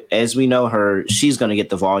 but as we know her, she's going to get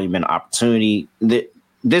the volume and opportunity.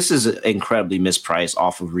 This is incredibly mispriced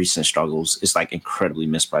off of recent struggles. It's like incredibly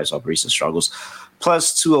mispriced off recent struggles.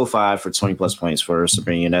 Plus 205 for 20 plus points for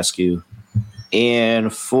Sabrina Ionescu.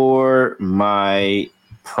 And for my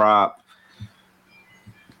prop,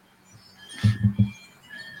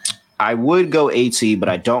 I would go AT, but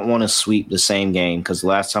I don't want to sweep the same game because the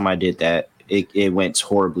last time I did that, it went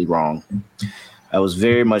horribly wrong. I was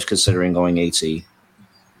very much considering going AT.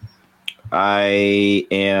 I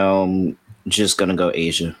am just going to go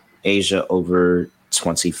Asia. Asia over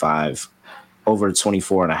 25. Over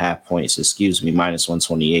 24.5 points, minus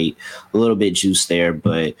 128. A little bit juice there,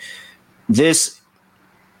 but this,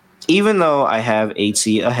 even though I have AT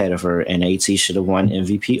ahead of her and AT should have won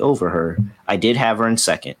MVP over her, I did have her in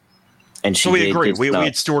second. And so we agree. We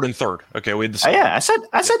had Stewart in third. Okay, we had the same. Yeah, I said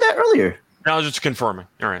that earlier. I was just confirming.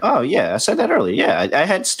 All right. Oh yeah, I said that earlier. Yeah, I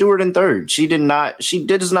had Stewart in third. She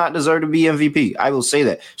does not deserve to be MVP. I will say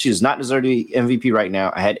that she does not deserve to be MVP right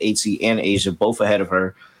now. I had AT and Asia both ahead of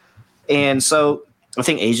her, and so I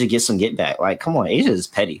think Asia gets some get back. Like, come on, Asia is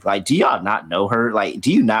petty. Like, do y'all not know her? Like,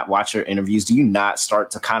 do you not watch her interviews? Do you not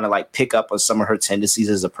start to kind of like pick up on some of her tendencies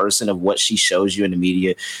as a person of what she shows you in the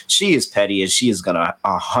media? She is petty, and she is gonna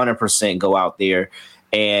 100% go out there,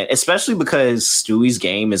 and especially because Stewie's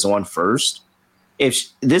game is on first.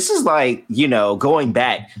 This is like, going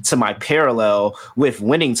back to my parallel with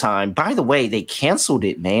Winning Time. By the way, they canceled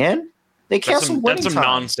it, man. They canceled Winning Time. That's some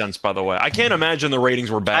nonsense, by the way. I can't imagine the ratings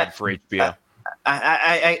were bad for HBO.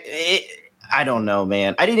 I don't know,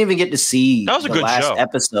 man. I didn't even get to see that was a good last show.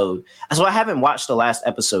 Episode. So I haven't watched the last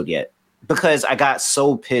episode yet because I got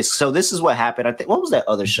so pissed. So this is what happened. I think what was that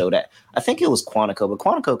other show that I think it was Quantico, but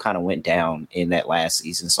Quantico kind of went down in that last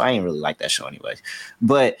season. So I didn't really like that show anyway.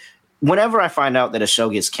 But whenever I find out that a show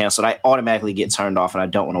gets canceled, I automatically get turned off and I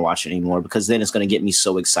don't want to watch it anymore because then it's going to get me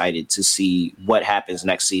so excited to see what happens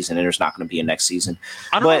next season, and there's not going to be a next season.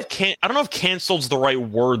 I don't know if canceled's the right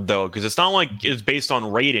word though, because it's not like it's based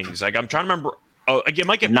on ratings. Like I'm trying to remember. Oh, it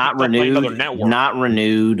might get not renewed, by another network. Not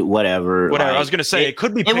renewed, whatever. Like, I was going to say it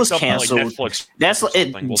could be. It was canceled. Like Netflix. That's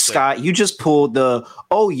it, we'll Scott. See. You just pulled the.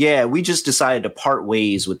 Oh yeah, we just decided to part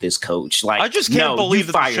ways with this coach. Like I just can't believe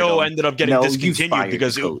that the show ended up getting discontinued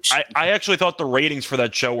because I actually thought the ratings for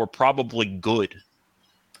that show were probably good.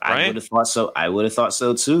 Right? I would have thought so. I would have thought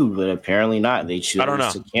so too, but apparently not. They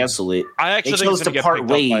chose to cancel it. I actually think it's going to get picked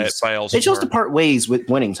up by elsewhere. They chose to part ways with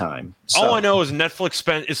Winning Time. So. All I know is Netflix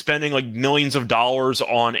is spending like millions of dollars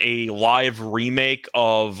on a live remake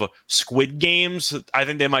of Squid Games. I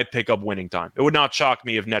think they might pick up Winning Time. It would not shock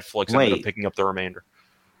me if Netflix ended up picking up the remainder.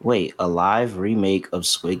 Wait, a live remake of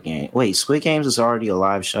Squid Game? Wait, Squid Games is already a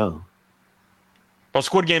live show. Well,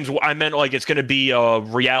 Squid Games, I meant like it's going to be a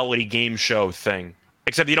reality game show thing.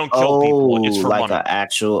 Except you don't kill people. It's for like money. Like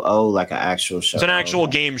an actual show. It's an actual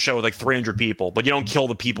game show with like 300 people, but you don't kill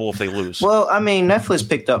the people if they lose. Well, I mean, Netflix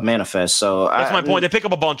picked up Manifest, so that's my point. They pick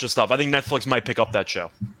up a bunch of stuff. I think Netflix might pick up that show.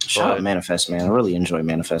 Shout out Manifest, man. I really enjoy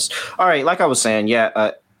Manifest. All right, like I was saying,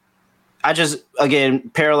 I just,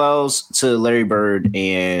 again, parallels to Larry Bird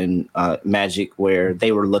and Magic, where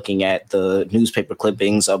they were looking at the newspaper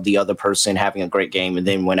clippings of the other person having a great game and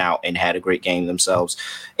then went out and had a great game themselves.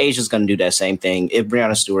 Asia's going to do that same thing. If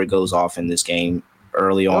Breonna Stewart goes off in this game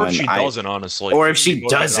early on. Or if she doesn't, honestly. Or if she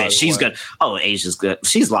doesn't, she's good. Oh, Asia's good.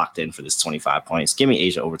 She's locked in for this 25 points. Give me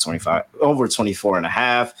Asia over 25, over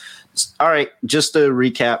 24.5. All right, just to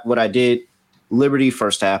recap what I did. Liberty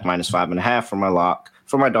first half minus 5.5 for my lock.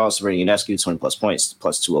 For my dog, Sabrina Ionescu, 20 plus points,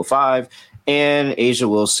 plus 205. And Asia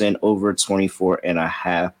Wilson over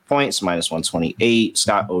 24.5 points, minus 128.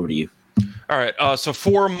 Scott, over to you. All right. So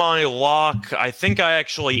for my lock, I think I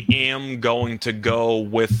actually am going to go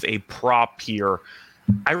with a prop here.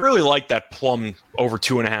 I really like that Plum over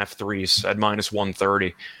 2.5 threes at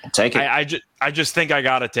 -130. Take it. I just think I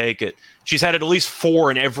gotta take it. She's had at least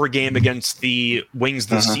 4 in every game against the Wings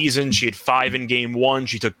this season. She had 5 in game 1.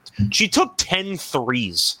 She took 10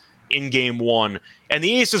 threes in game 1. And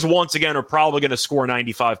the Aces, once again, are probably going to score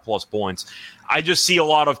 95-plus points. I just see a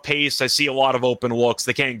lot of pace. I see a lot of open looks.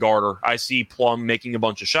 They can't guard her. I see Plum making a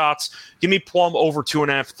bunch of shots. Give me Plum over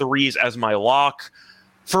 2.5 threes as my lock.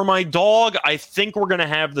 For my dog, I think we're going to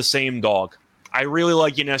have the same dog. I really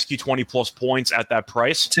like Ionescu 20-plus points at that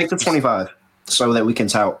price. Take the 25 so that we can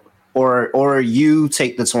tout. Or you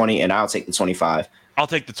take the 20 and I'll take the 25. I'll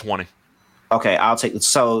take the 20. Okay, I'll take it.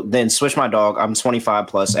 So then switch my dog. I'm 25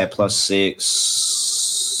 plus at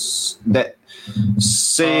 +6. That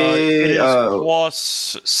it is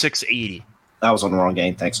plus 680. I was on the wrong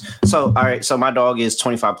game. Thanks. So all right. So my dog is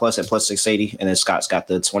 25 plus at +680, and then Scott's got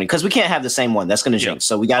the 20 because we can't have the same one. That's going to jinx.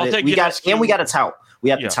 So we got it. We got to tout. We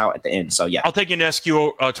have to tout at the end. So yeah, I'll take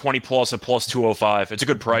Ionescu 20 plus at +205. It's a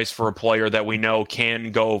good price for a player that we know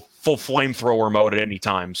can go full flamethrower mode at any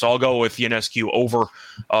time. So I'll go with Ionescu over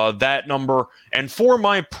that number. And for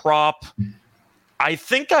my prop, I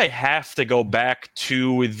think I have to go back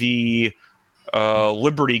to the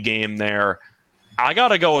Liberty game there. I got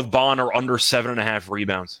to go with Bonner under 7.5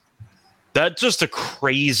 rebounds. That's just a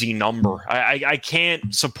crazy number. I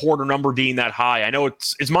can't support a number being that high. I know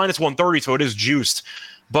it's -130, so it is juiced.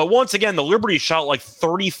 But once again, the Liberty shot like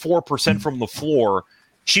 34% from the floor.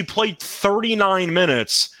 She played 39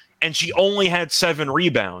 minutes, and she only had 7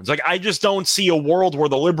 rebounds. Like, I just don't see a world where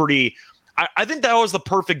the Liberty... I think that was the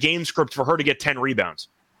perfect game script for her to get 10 rebounds,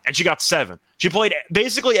 and she got 7. She played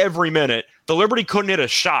basically every minute. The Liberty couldn't hit a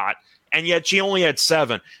shot, and yet she only had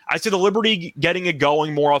 7. I see the Liberty getting it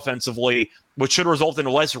going more offensively, which should result in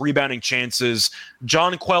less rebounding chances.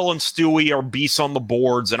 John Quell and Stewie are beasts on the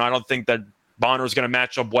boards, and I don't think that Bonner is going to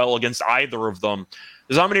match up well against either of them.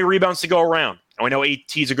 There's not many rebounds to go around, and we know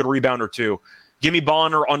AT is a good rebounder too. Give me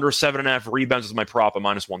Bonner under 7.5 rebounds as my prop at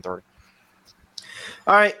 -130.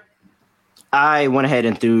 All right. I went ahead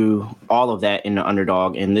and threw all of that in the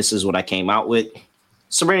underdog, and this is what I came out with.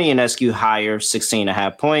 Sabrina Ionescu higher,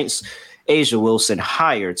 16.5 points. Asia Wilson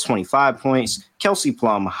higher, 25 points. Kelsey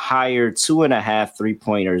Plum higher, 2.5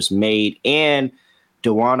 3-pointers made. And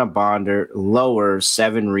Dewana Bonder lower,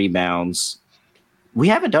 7 rebounds. We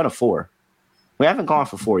haven't done a 4. We haven't gone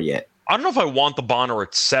for 4 yet. I don't know if I want the Bonner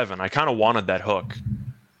at 7. I kind of wanted that hook.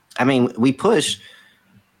 I mean, we push.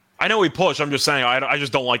 I know we push. I'm just saying I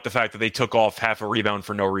just don't like the fact that they took off half a rebound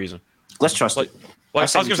for no reason. Let's trust it. I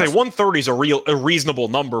was going to say 130 is a reasonable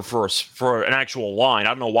number for an actual line. I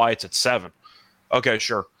don't know why it's at 7. Okay,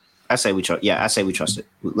 sure. I say we trust. Yeah, I say we trust it.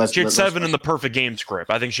 She had 7 in the perfect game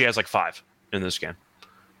script. I think she has like 5 in this game.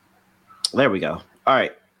 There we go. All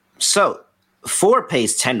right. So 4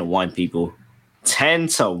 pays 10-1, people.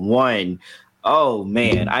 10-1. Oh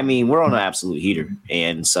man, I mean, we're on an absolute heater,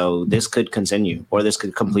 and so this could continue, or this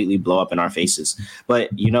could completely blow up in our faces.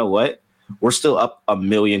 But you know what? We're still up a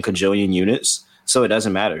million cajillion units, so it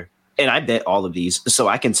doesn't matter. And I bet all of these, so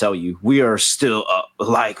I can tell you, we are still up.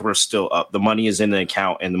 Like, we're still up. The money is in the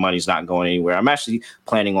account, and the money's not going anywhere. I'm actually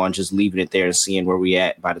planning on just leaving it there and seeing where we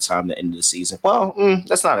at by the time the end of the season. Well,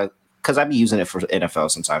 that's not because I'd be using it for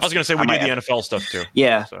NFL sometimes. I was going to say we do the NFL stuff too.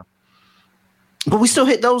 Yeah. So. But we still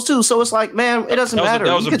hit those too, so it's like, man, it doesn't matter.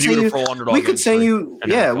 That was a beautiful underdog. We continue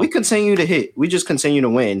to hit. We just continue to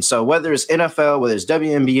win. So whether it's NFL, whether it's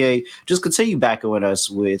WNBA, just continue backing with us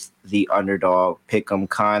with the underdog pick'em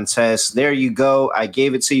contest. There you go. I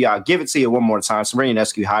gave it to you. I'll give it to you one more time. Sabrina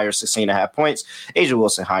Ionescu higher, 16.5 points. Asia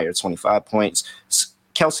Wilson higher, 25 points.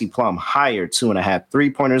 Kelsey Plum higher, 2.5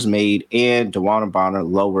 3-pointers made, and Dewana Bonner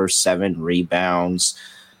lower, 7 rebounds.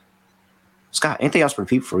 Scott, anything else for the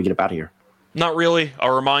people before we get up out of here? Not really.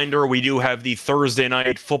 A reminder, we do have the Thursday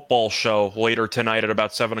night football show later tonight at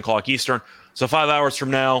about 7 o'clock Eastern. So 5 hours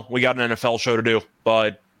from now, we got an NFL show to do.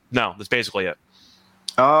 But no, that's basically it.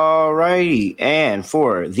 All righty. And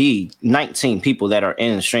for the 19 people that are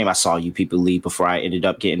in the stream, I saw you people leave before I ended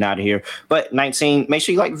up getting out of here. But 19, make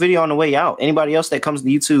sure you like the video on the way out. Anybody else that comes to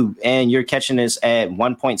YouTube and you're catching this at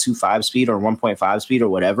 1.25 speed or 1.5 speed or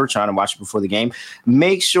whatever, trying to watch it before the game,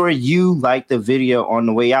 make sure you like the video on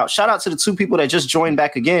the way out. Shout out to the 2 people that just joined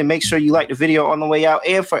back again. Make sure you like the video on the way out.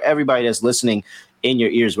 And for everybody that's listening in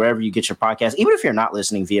your ears, wherever you get your podcast, even if you're not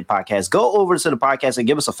listening via podcast, go over to the podcast and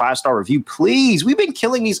give us a 5-star review, please. We've been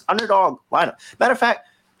killing these underdog lineup. Matter of fact,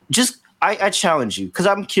 I challenge you because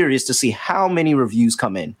I'm curious to see how many reviews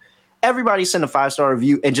come in. Everybody send a 5-star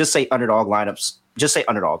review and just say underdog lineups. Just say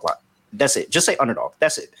underdog. That's it. Just say underdog.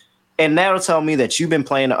 That's it. And that'll tell me that you've been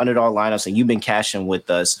playing the underdog lineups and you've been cashing with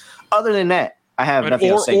us. Other than that, I have nothing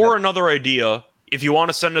else to say. Or another idea, if you want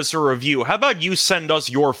to send us a review, how about you send us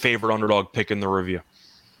your favorite underdog pick in the review?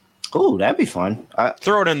 Oh, that'd be fun.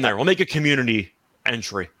 Throw it in there. We'll make a community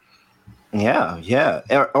entry. Yeah.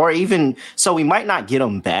 Or even so, we might not get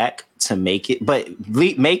them back to make it, but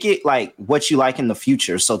make it like what you like in the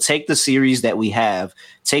future. So take the series that we have,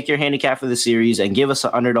 take your handicap for the series, and give us an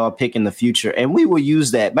underdog pick in the future, and we will use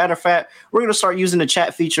that. Matter of fact, we're going to start using the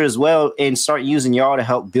chat feature as well, and start using y'all to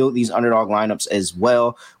help build these underdog lineups as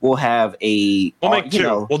well. We'll have we'll make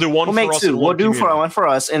two. We'll do one. We'll make two. We'll do one for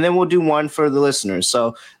us, and then we'll do one for the listeners.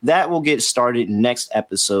 So that will get started next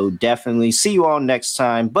episode. Definitely. See you all next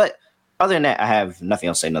time. But other than that, I have nothing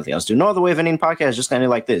else to say, nothing else to do. No other way of ending podcast, just ending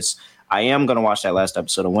like this. I am going to watch that last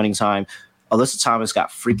episode of Winning Time. Alyssa Thomas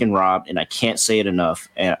got freaking robbed, and I can't say it enough.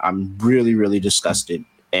 And I'm really, really disgusted.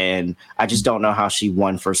 And I just don't know how she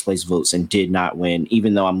won first place votes and did not win,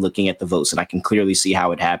 even though I'm looking at the votes and I can clearly see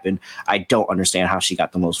how it happened. I don't understand how she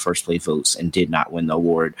got the most first place votes and did not win the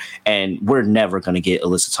award. And we're never going to get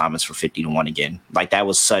Alyssa Thomas for 50-1 again. Like, that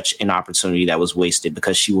was such an opportunity that was wasted,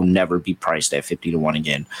 because she will never be priced at 50-1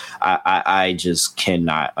 again. I just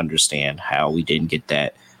cannot understand how we didn't get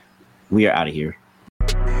that. We are out of here.